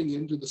stepping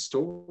into the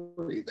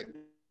story that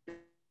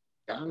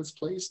God has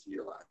placed in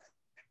your life.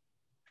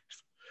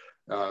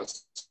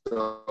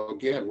 So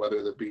again,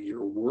 whether that be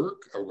your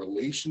work, a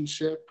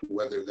relationship,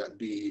 whether that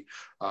be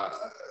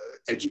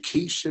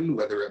education,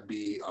 whether it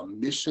be a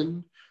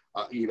mission,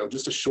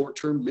 just a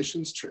short-term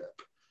missions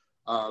trip.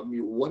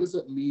 What does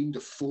it mean to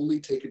fully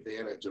take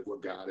advantage of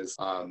what God is?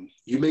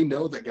 You may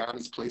know that God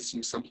has placed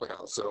you someplace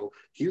else. So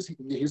here's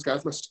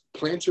God's message: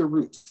 plant your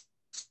roots,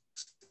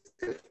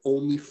 if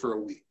only for a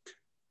week.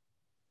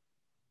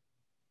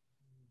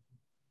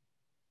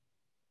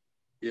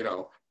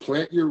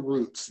 Plant your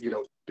roots,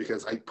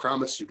 because I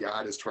promise you,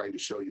 God is trying to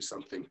show you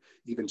something,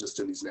 even just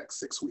in these next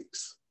 6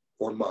 weeks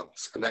or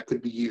months, and that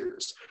could be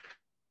years,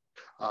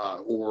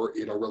 or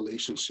in a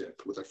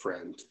relationship with a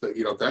friend. But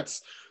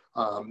that's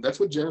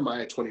what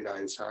Jeremiah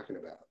 29 is talking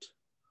about.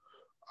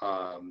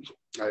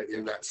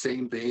 In that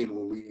same vein,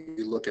 when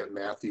we look at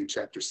Matthew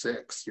chapter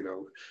 6,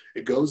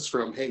 it goes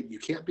from, hey, you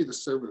can't be the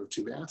servant of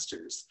two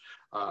masters,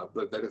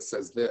 but then it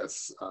says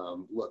this: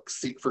 look,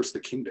 seek first the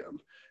kingdom.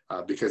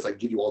 Because I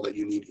give you all that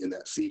you need in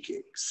that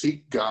seeking.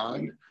 Seek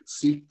God,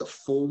 seek the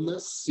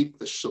fullness, seek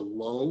the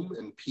shalom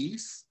and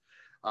peace,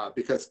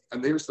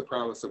 and there's the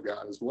promise of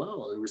God as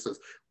well. And it says,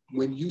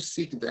 when you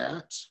seek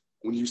that,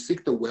 when you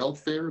seek the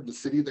welfare of the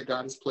city that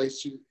God has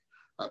placed you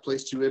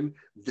in,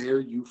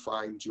 there you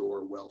find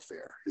your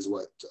welfare, is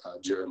what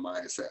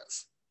Jeremiah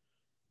says.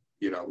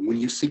 When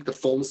you seek the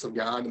fullness of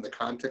God in the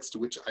context to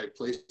which I have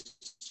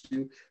placed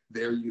you,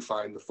 there you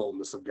find the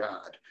fullness of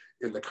God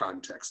in the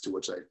context to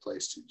which I have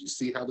placed you. Do you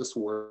see how this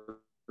works?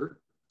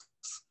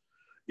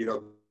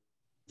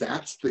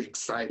 That's the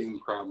exciting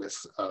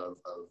promise of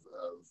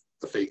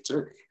the faith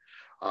journey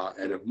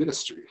and of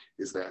ministry,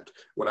 is that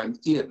when I'm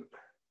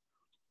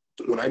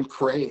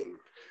praying,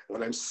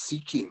 when I'm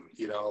seeking,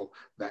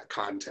 that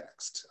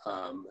context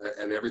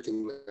and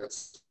everything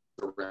that's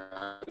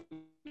around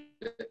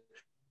it,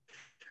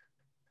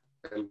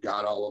 and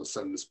God all of a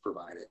sudden is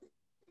providing.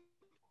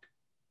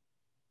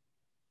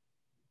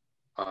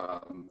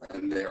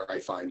 And there I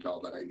find all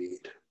that I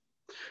need.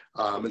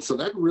 And so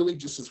that really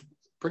just is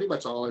pretty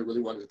much all I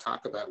really wanted to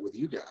talk about with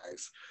you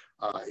guys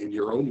in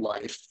your own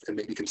life, and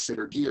maybe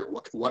consider here,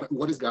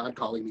 what is God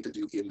calling me to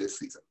do in this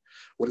season?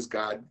 What is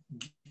God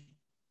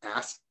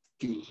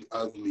asking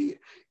of me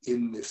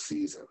in this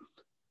season?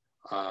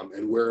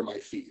 And where are my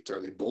feet?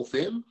 Are they both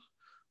in,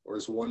 or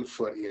is one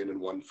foot in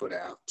and one foot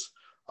out?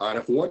 And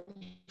if one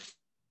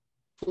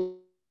foot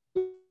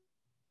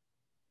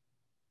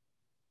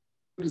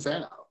is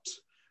out,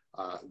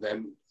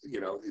 then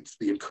it's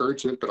the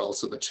encouragement, but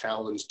also the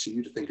challenge to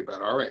you to think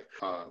about, all right,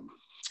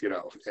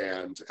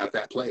 and at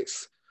that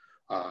place,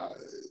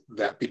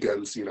 that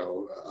becomes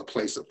a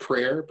place of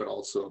prayer, but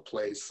also a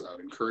place of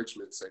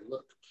encouragement, saying,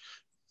 look,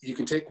 you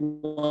can take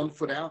one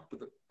foot out,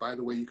 but by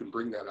the way, you can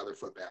bring that other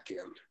foot back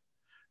in,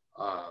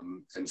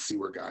 and see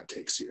where God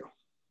takes you.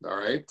 All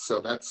right,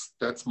 so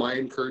that's my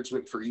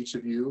encouragement for each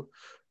of you.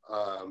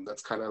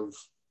 That's kind of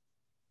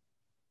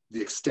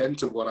the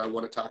extent of what I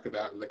want to talk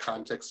about in the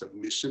context of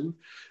mission,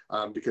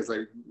 because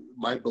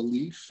my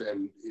belief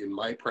and in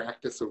my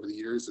practice over the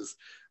years is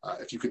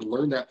if you can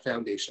learn that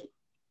foundation,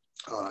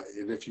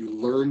 and if you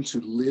learn to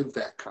live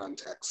that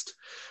context,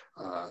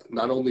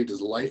 not only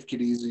does life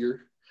get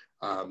easier,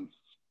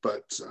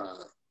 but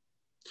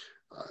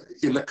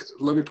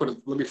let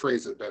me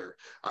phrase it better.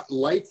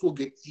 Life will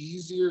get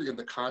easier in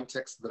the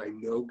context that I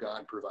know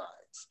God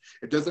provides.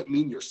 It doesn't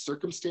mean your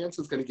circumstance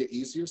is going to get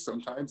easier.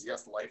 Sometimes,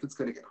 yes, life is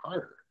going to get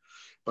harder.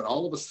 But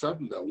all of a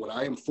sudden, though, when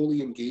I am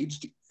fully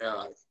engaged,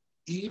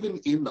 even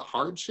in the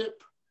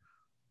hardship,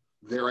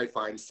 there I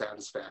find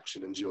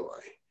satisfaction and joy,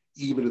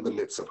 even in the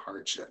midst of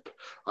hardship.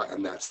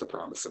 And that's the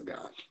promise of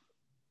God.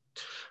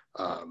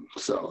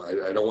 So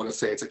I don't want to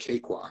say it's a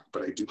cakewalk,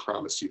 but I do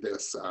promise you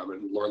this,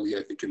 and Laura Lee,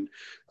 I think, can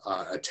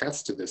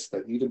attest to this,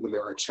 that even when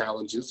there are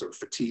challenges or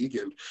fatigue,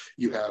 and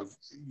you have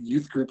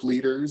youth group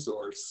leaders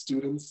or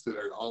students that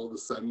are all of a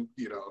sudden,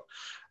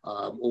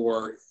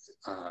 or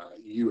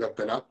you have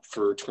been up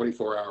for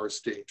 24-hour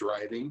state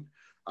driving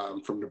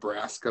from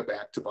Nebraska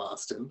back to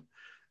Boston.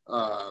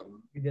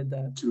 We did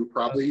that. To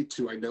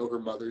I know her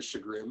mother's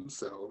chagrin,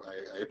 so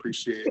I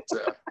appreciate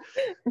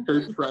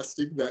her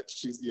trusting that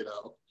she's,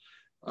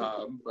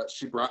 but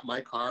she brought my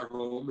car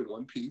home in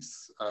one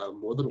piece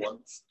more than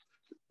once.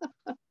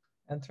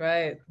 That's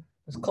right. It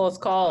was close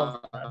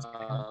call.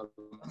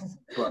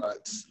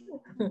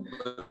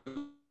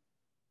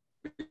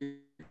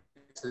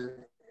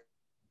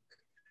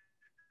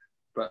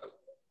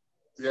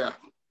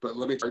 But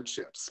let me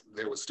hardships.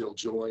 There was still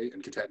joy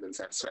and contentment and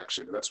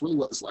satisfaction, and that's really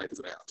what this life is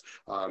about.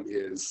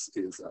 Is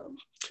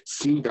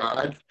seeing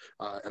God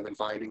and then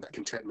finding that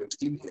contentment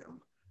in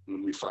Him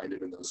when we find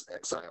it in those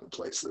exiled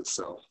places.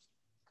 So.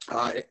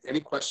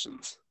 Any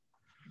questions?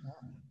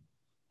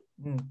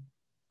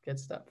 Good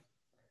stuff.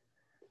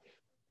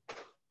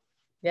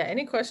 Yeah,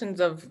 any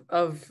questions of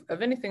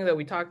anything that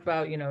we talked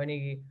about, you know,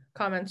 any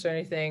comments or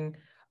anything,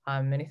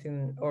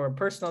 anything or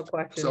personal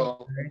questions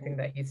or anything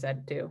that he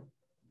said too.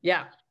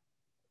 Yeah.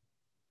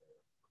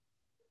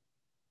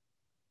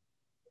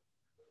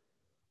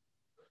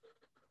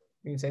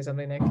 You can say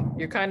something, Nick.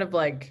 You're kind of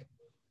like,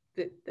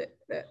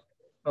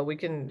 but we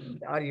can,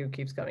 the audio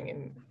keeps coming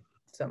in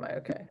semi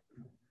okay.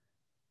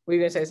 Were you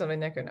gonna say something,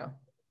 Nick, or no?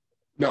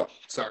 No,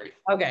 sorry.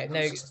 Okay,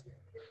 no.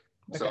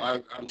 So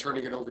I'm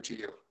turning it over to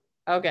you.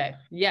 Okay.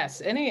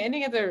 Yes.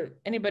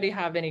 Anybody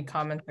have any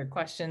comments or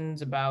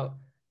questions about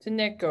to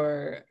Nick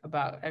or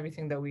about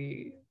everything that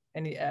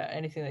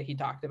anything that he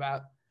talked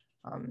about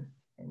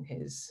in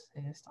his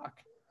talk?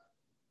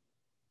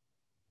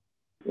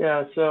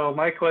 Yeah. So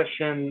my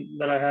question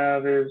that I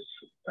have is,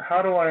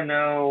 how do I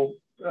know?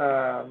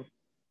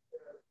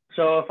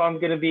 So if I'm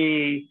going to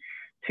be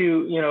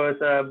with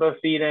both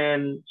feet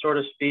in, so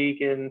to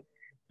speak, and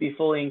be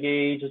fully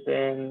engaged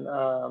in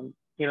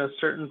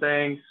certain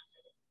things.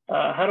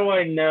 How do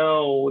I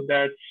know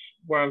that's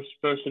where I'm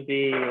supposed to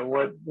be, or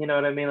what, you know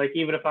what I mean? Like,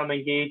 even if I'm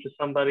engaged with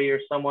somebody or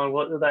someone,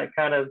 what does that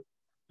kind of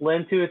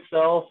lend to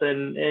itself,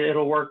 and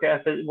it'll work.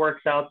 If it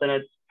works out, then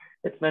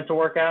it's meant to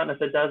work out, and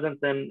if it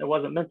doesn't, then it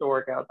wasn't meant to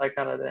work out, that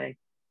kind of thing.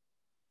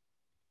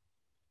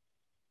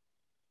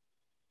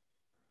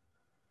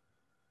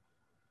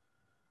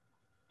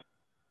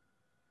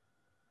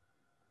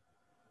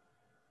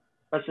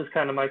 That's just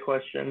kind of my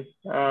question.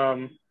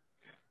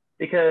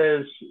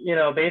 Because,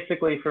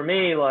 basically for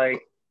me, like,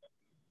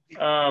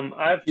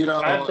 I've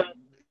done,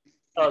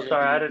 oh,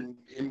 sorry, I didn't.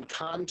 In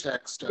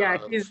context, yeah,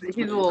 he's a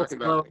little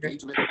slower.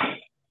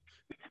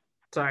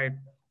 Sorry.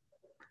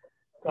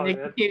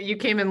 Nick, you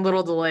came in a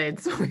little delayed,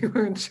 so we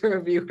weren't sure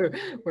if you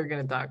were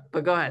going to talk,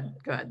 but go ahead.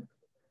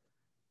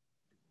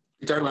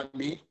 You talking about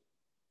me?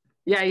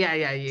 Yeah.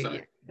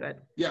 Go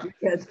ahead. Yeah.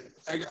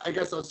 I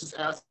guess I was just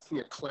asking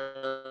a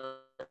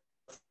clarifying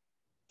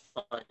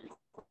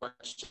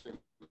question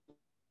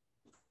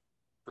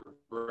for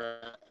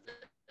Brad.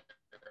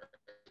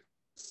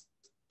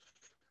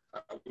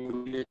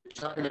 When you're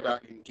talking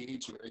about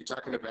engagement, are you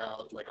talking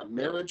about like a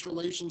marriage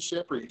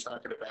relationship, or are you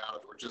talking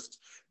about, or just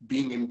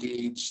being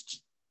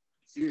engaged,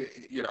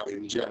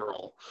 in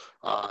general,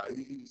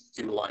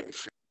 in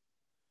life?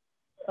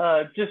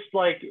 Just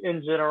like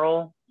in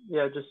general,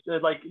 yeah,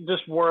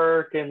 just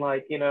work and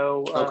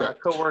Okay.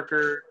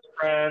 coworkers,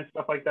 friends,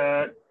 stuff like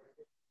that.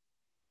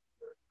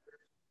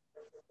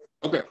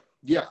 Okay.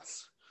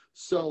 Yes.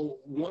 So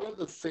one of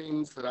the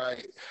things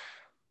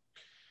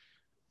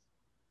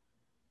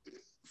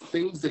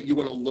that you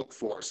want to look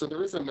for. So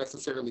there isn't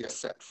necessarily a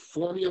set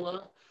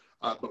formula,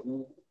 but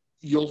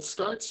you'll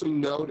start to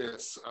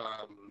notice,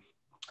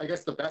 I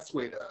guess the best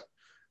way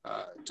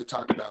to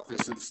talk about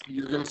this is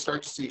you're going to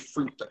start to see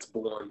fruit that's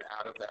born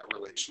out of that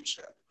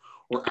relationship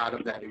or out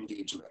of that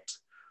engagement.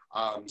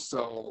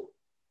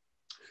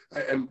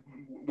 And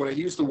when I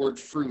use the word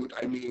fruit,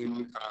 I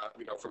mean,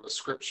 from the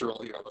scriptural,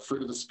 the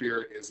fruit of the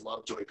Spirit is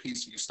love, joy,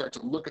 peace. You start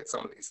to look at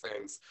some of these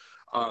things,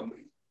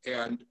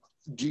 and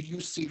do you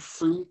see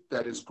fruit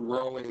that is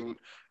growing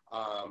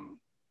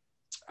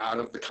out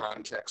of the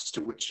context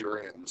to which you're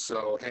in?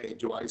 So, hey,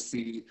 do I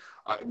see,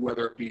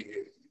 whether it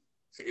be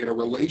in a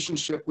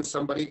relationship with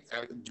somebody,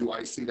 do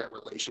I see that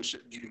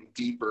relationship getting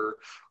deeper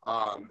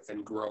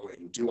and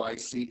growing? Do I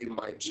see in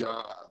my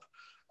job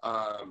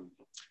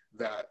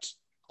that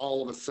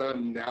all of a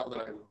sudden, now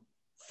that I'm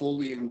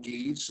fully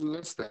engaged in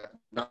this, that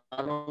not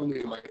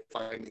only am I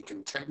finding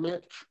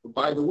contentment, but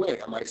by the way,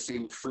 am I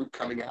seeing fruit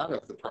coming out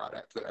of the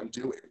product that I'm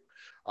doing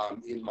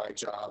in my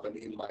job and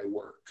in my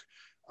work?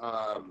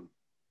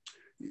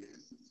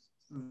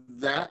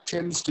 That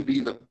tends to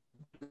be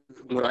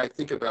when I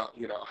think about,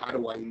 how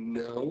do I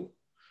know,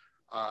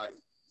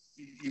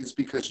 is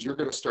because you're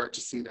going to start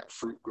to see that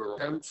fruit grow.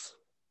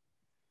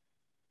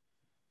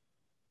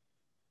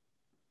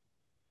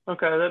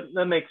 Okay,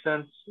 that makes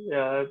sense.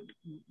 Yeah,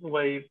 the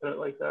way you put it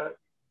like that.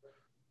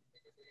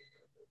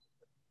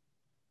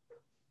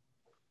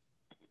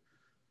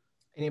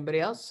 Anybody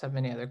else have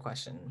any other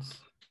questions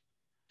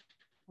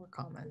or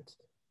comments?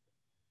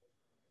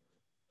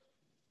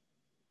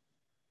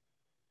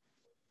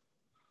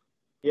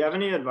 Do you have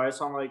any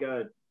advice on like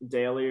a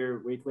daily or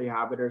weekly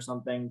habit or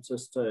something,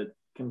 just to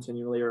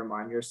continually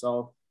remind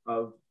yourself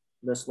of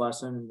this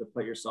lesson and to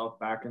put yourself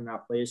back in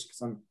that place?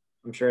 Because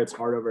I'm sure it's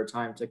hard over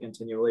time to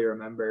continually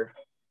remember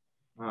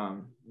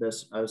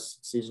this as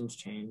seasons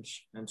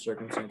change and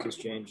circumstances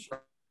change.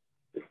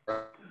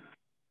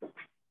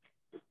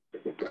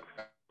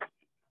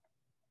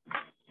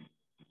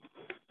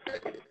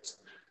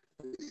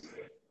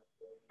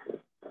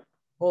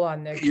 Hold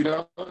on, Nick.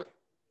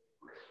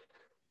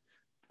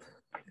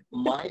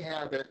 My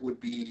habit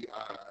would be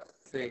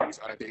things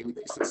on a daily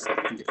basis that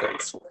I can give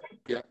thanks for.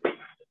 Yeah,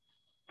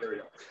 there we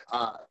go.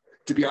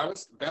 To be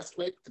honest, best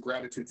way, the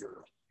gratitude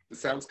journal. It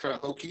sounds kind of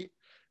hokey,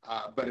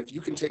 but if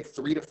you can take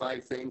 3 to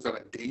 5 things on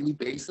a daily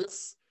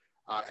basis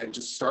and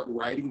just start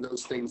writing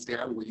those things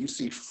down where you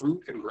see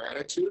fruit and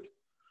gratitude,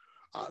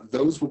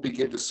 those will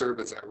begin to serve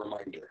as that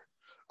reminder.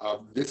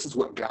 this is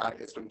what God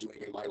has been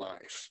doing in my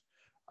life,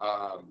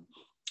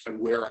 and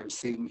where I'm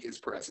seeing his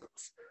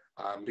presence.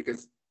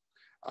 Because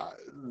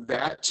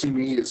that to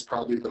me is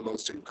probably the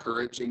most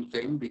encouraging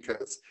thing,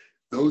 because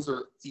those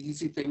are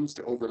easy things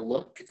to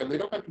overlook, and they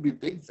don't have to be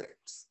big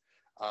things,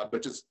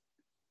 but just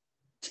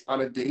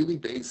on a daily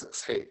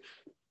basis, hey,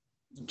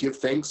 give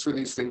thanks for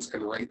these things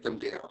and write them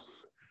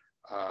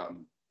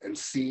down, and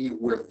see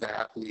where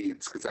that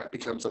leads, because that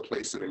becomes a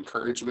place of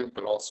encouragement,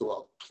 but also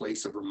a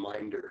place of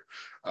reminder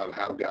of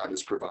how God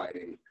is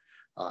providing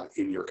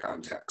in your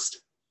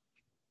context.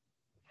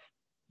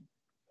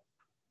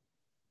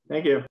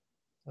 Thank you.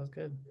 That was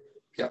good.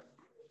 Yep.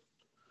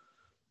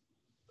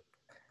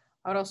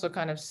 I would also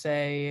kind of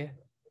say,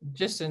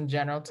 just in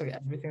general, to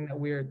everything that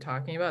we were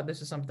talking about,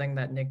 this is something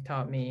that Nick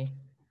taught me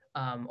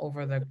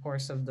over the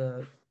course of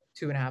the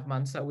 2.5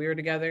 months that we were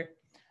together,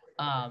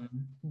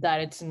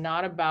 that it's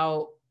not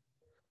about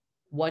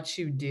what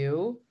you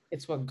do,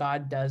 it's what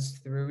God does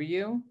through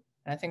you.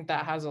 And I think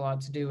that has a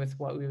lot to do with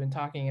what we've been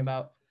talking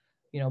about,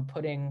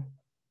 putting,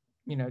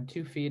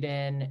 2 feet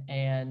in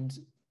and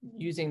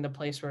using the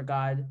place where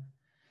God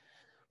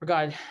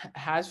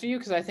has for you.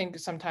 Because I think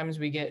sometimes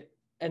we get,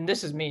 and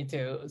this is me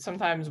too,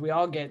 sometimes we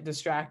all get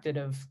distracted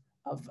of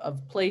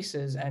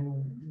places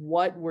and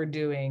what we're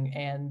doing,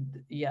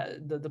 and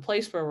the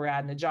place where we're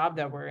at and the job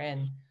that we're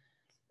in.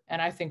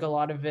 And I think a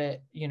lot of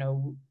it,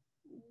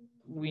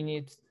 we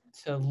need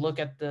to look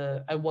at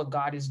what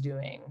God is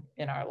doing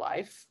in our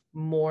life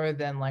more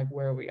than like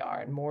where we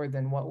are and more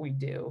than what we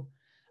do.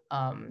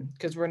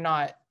 Because we're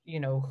not,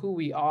 who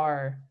we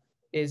are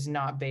is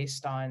not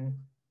based on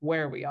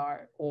where we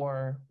are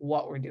or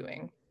what we're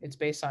doing. It's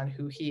based on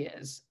who he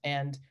is.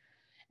 And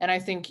I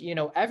think,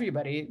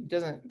 everybody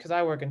doesn't, because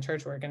I work in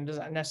church work, and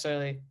doesn't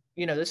necessarily,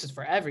 this is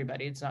for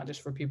everybody. It's not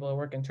just for people who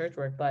work in church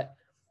work. But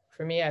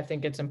for me, I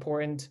think it's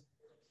important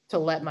to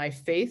let my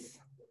faith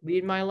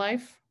lead my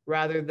life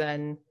rather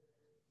than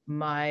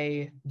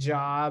my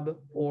job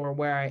or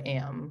where I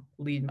am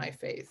lead my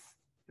faith,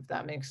 if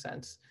that makes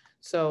sense.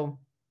 So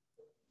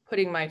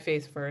putting my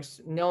faith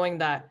first, knowing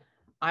that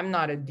I'm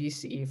not a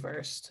DCE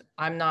first.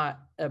 I'm not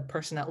a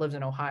person that lives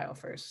in Ohio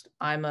first.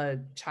 I'm a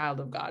child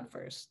of God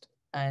first.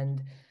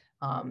 And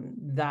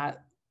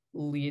that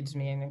leads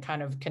me and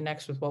kind of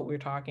connects with what we're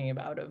talking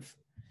about of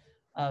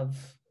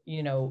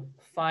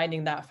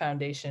finding that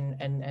foundation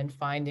and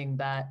finding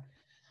that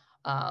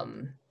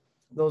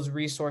those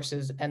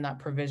resources and that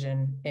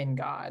provision in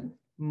God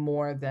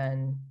more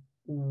than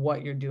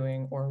what you're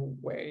doing or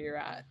where you're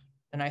at.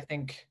 And I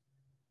think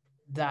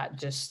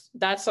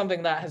that's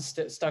something that has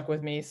stuck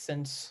with me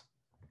since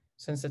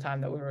the time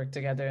that we worked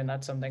together. And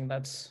that's something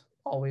that's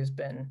always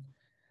been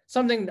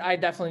something I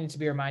definitely need to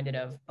be reminded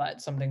of,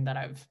 but something that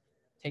I've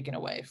taken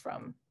away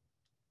from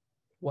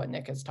what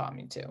Nick has taught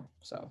me too.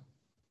 So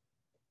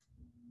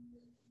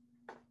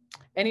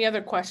any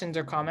other questions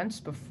or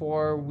comments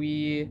before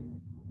we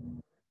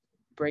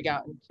break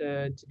out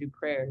to do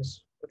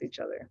prayers with each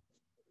other?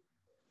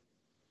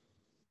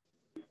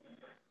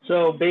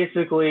 So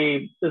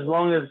basically, as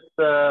long as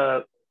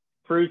the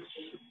fruits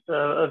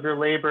of your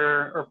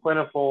labor are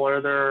plentiful,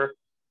 or they're,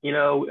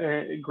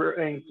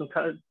 in some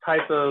kind of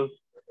type of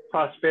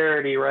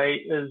prosperity,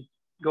 right, is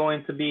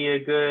going to be a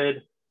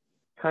good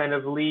kind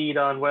of lead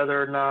on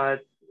whether or not,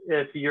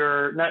 if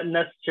you're not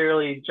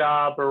necessarily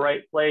job or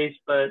right place,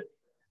 but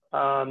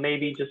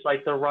maybe just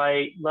like the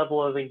right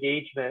level of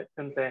engagement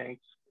and things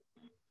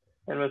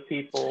and with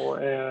people,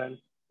 and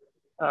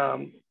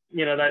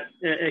that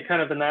it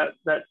kind of in that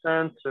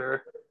sense.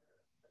 Or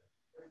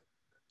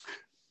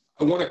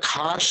I want to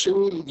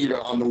caution,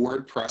 on the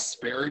word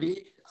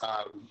prosperity,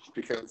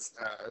 because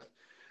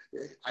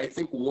I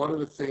think one of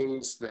the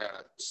things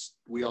that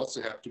we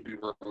also have to be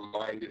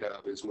reminded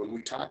of is when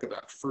we talk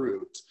about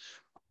fruit,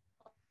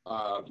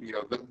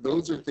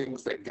 those are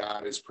things that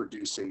God is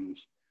producing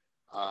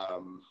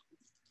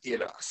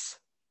in us.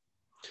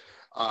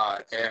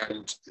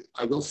 And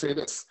I will say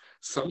this,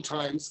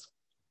 sometimes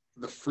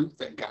the fruit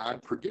that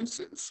God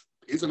produces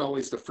isn't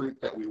always the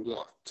fruit that we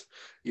want,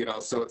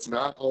 so it's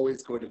not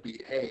always going to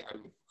be, hey,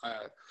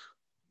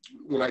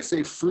 when I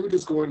say fruit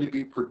is going to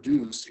be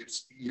produced,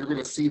 you're going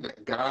to see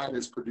that God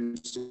is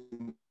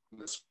producing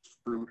this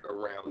fruit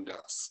around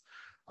us.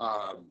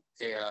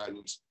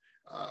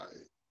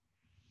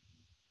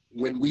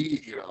 When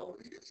we,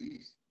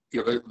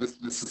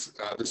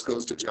 this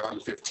goes to John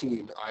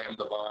 15, I am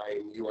the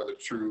vine, you are the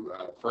true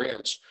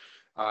branch.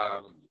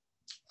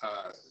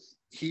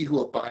 He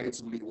who abides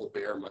in me will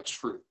bear much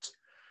fruit.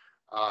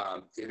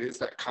 It is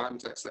that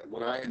context that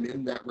when I am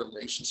in that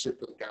relationship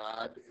with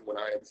God, when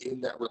I am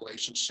in that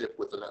relationship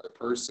with another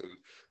person,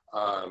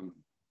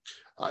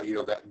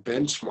 that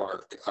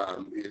benchmark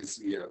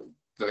is,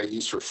 that I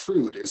use for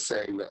fruit is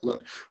saying that,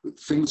 look,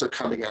 things are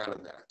coming out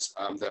of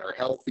that are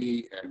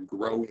healthy and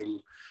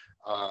growing.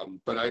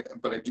 But I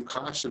do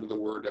caution the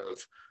word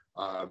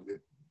of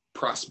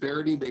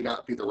prosperity may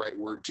not be the right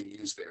word to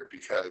use there,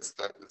 because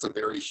it's a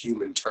very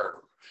human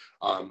term,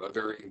 a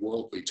very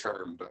worldly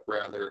term, but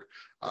rather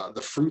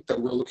the fruit that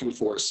we're looking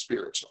for is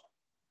spiritual.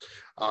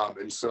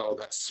 And so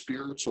that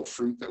spiritual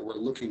fruit that we're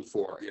looking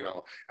for, you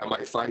know, am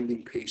I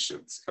finding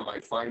patience? Am I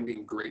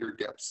finding greater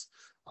depths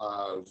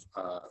of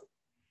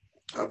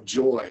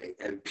joy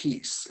and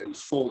peace and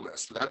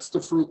fullness? That's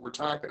the fruit we're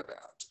talking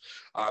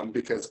about,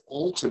 because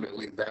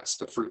ultimately that's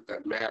the fruit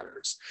that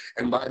matters.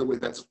 And by the way,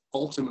 that's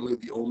ultimately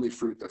the only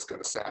fruit that's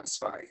going to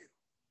satisfy you.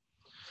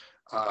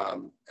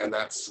 And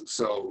that's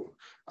so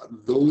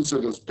those are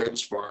those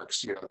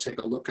benchmarks. You know,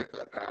 take a look at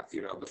that,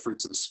 you know, the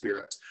fruits of the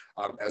Spirit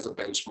as a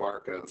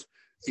benchmark of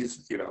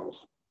you know,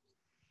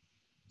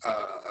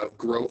 of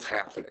growth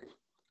happening.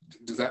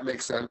 Does that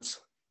make sense?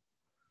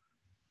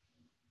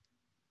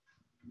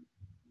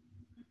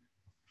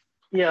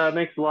 Yeah, it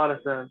makes a lot of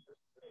sense.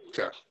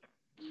 Okay.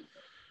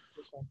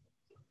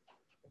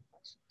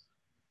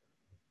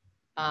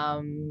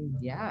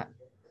 Yeah.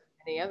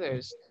 Any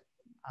others?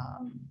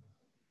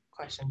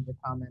 Questions or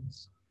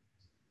comments?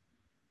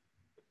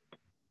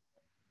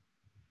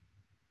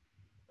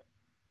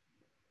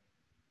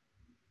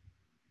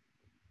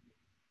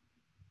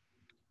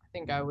 I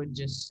think I would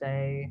just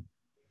say,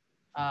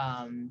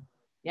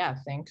 yeah,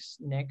 thanks,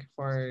 Nick,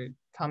 for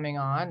coming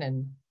on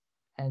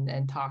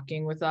and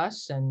talking with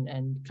us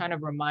and kind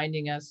of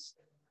reminding us,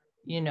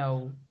 you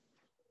know,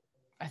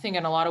 I think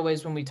in a lot of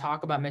ways when we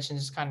talk about missions,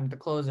 just kind of to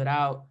close it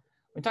out,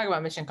 we talk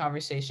about mission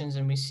conversations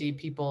and we see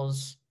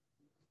people's,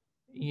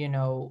 you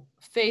know,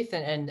 faith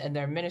and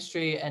their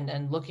ministry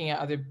and looking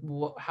at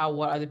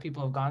what other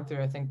people have gone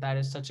through. I think that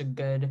is such a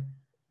good,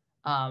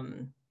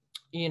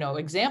 you know,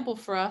 example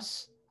for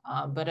us.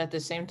 But at the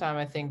same time,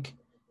 I think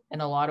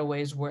in a lot of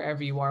ways,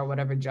 wherever you are,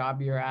 whatever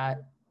job you're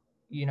at,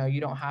 you know,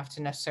 you don't have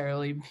to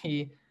necessarily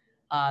be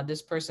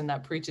this person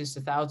that preaches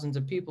to thousands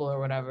of people or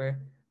whatever.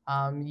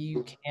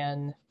 You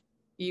can,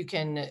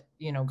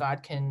 you know,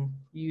 God can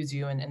use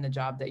you in the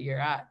job that you're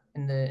at,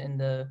 in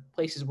the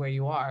places where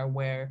you are,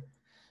 where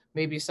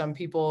maybe some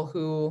people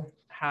who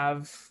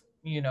have,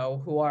 you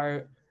know, who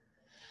are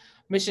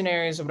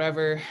missionaries or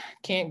whatever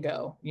can't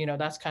go. You know,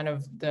 that's kind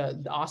of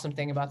the awesome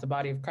thing about the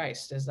body of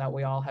Christ, is that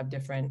we all have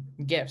different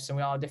gifts and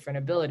we all have different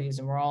abilities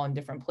and we're all in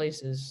different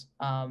places.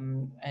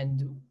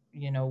 And,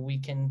 you know, we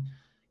can,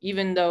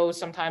 even though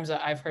sometimes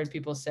I've heard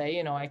people say,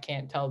 you know, I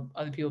can't tell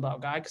other people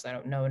about God because I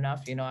don't know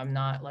enough, you know, I'm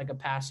not like a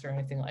pastor or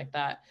anything like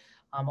that.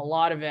 A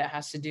lot of it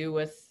has to do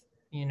with,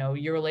 you know,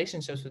 your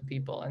relationships with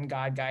people and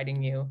God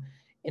guiding you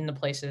in the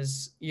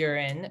places you're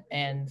in.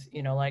 And,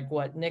 you know, like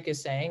what Nick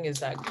is saying is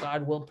that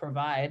God will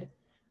provide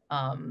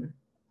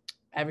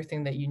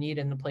everything that you need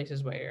in the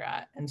places where you're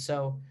at. And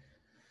so,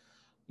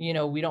 you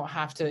know, you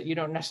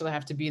don't necessarily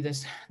have to be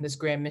this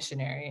grand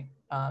missionary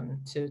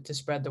to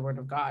spread the word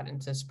of God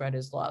and to spread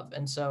his love.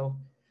 And so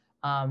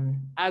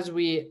as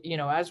we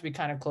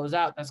kind of close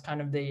out, that's kind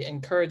of the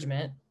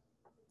encouragement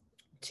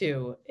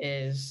too,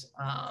 is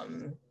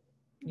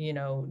you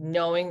know,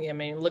 knowing, I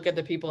mean, look at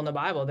the people in the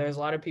Bible. There's a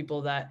lot of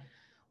people that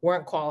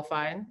weren't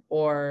qualified,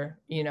 or,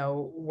 you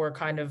know, were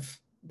kind of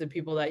the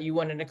people that you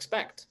wouldn't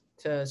expect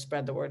to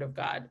spread the word of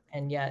God.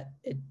 And yet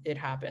it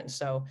happened.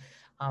 So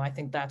I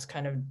think that's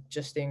kind of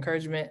just the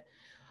encouragement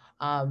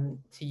to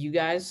you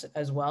guys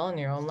as well in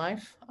your own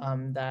life,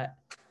 that,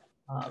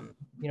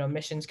 you know,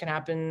 missions can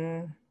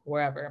happen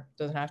wherever. It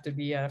doesn't have to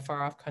be a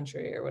far off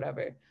country or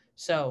whatever.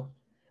 So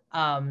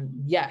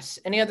yes,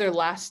 any other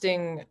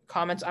lasting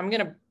comments? I'm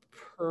going to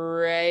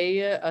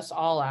pray us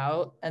all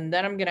out, and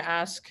then I'm going to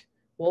ask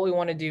what we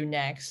want to do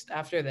next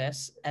after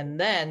this, and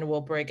then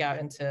we'll break out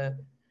into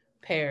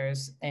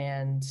pairs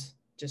and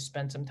just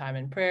spend some time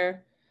in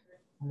prayer,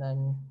 and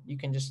then you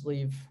can just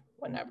leave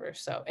whenever.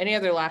 So any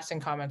other lasting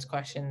comments,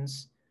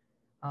 questions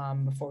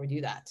before we do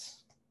that?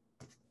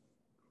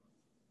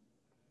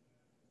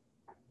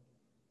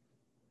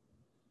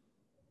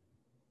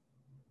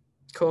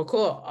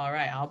 Cool. All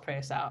right, I'll pray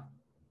us out.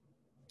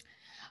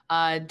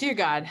 Dear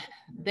God,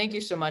 thank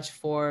you so much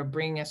for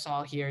bringing us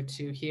all here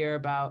to hear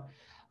about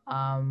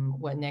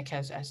what Nick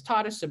has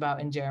taught us about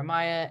in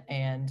Jeremiah,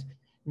 and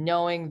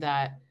knowing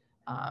that,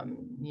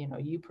 you know,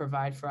 you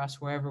provide for us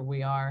wherever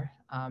we are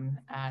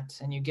at,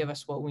 and you give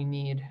us what we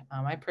need.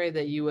 I pray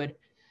that you would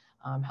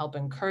help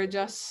encourage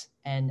us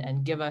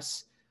and give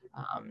us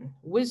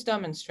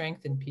wisdom and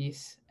strength and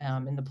peace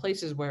in the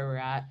places where we're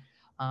at,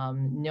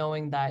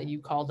 knowing that you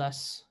called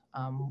us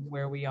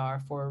where we are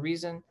for a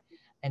reason.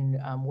 And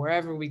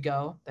wherever we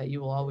go, that you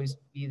will always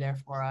be there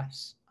for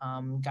us,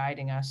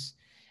 guiding us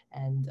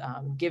and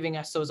giving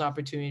us those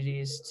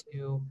opportunities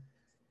to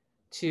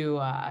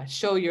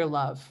show your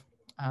love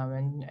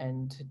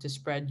and to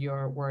spread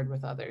your word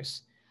with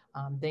others.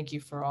 Thank you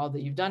for all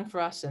that you've done for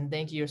us, and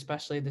thank you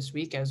especially this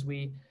week as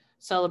we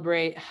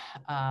celebrate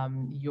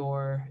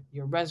your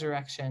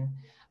resurrection.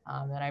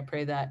 And I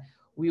pray that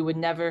we would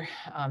never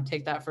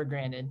take that for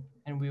granted,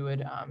 and we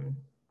would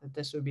that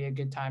this would be a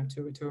good time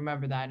to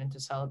remember that and to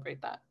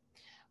celebrate that.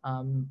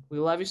 We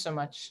love you so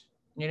much.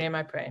 In your name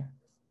I pray.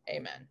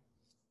 Amen.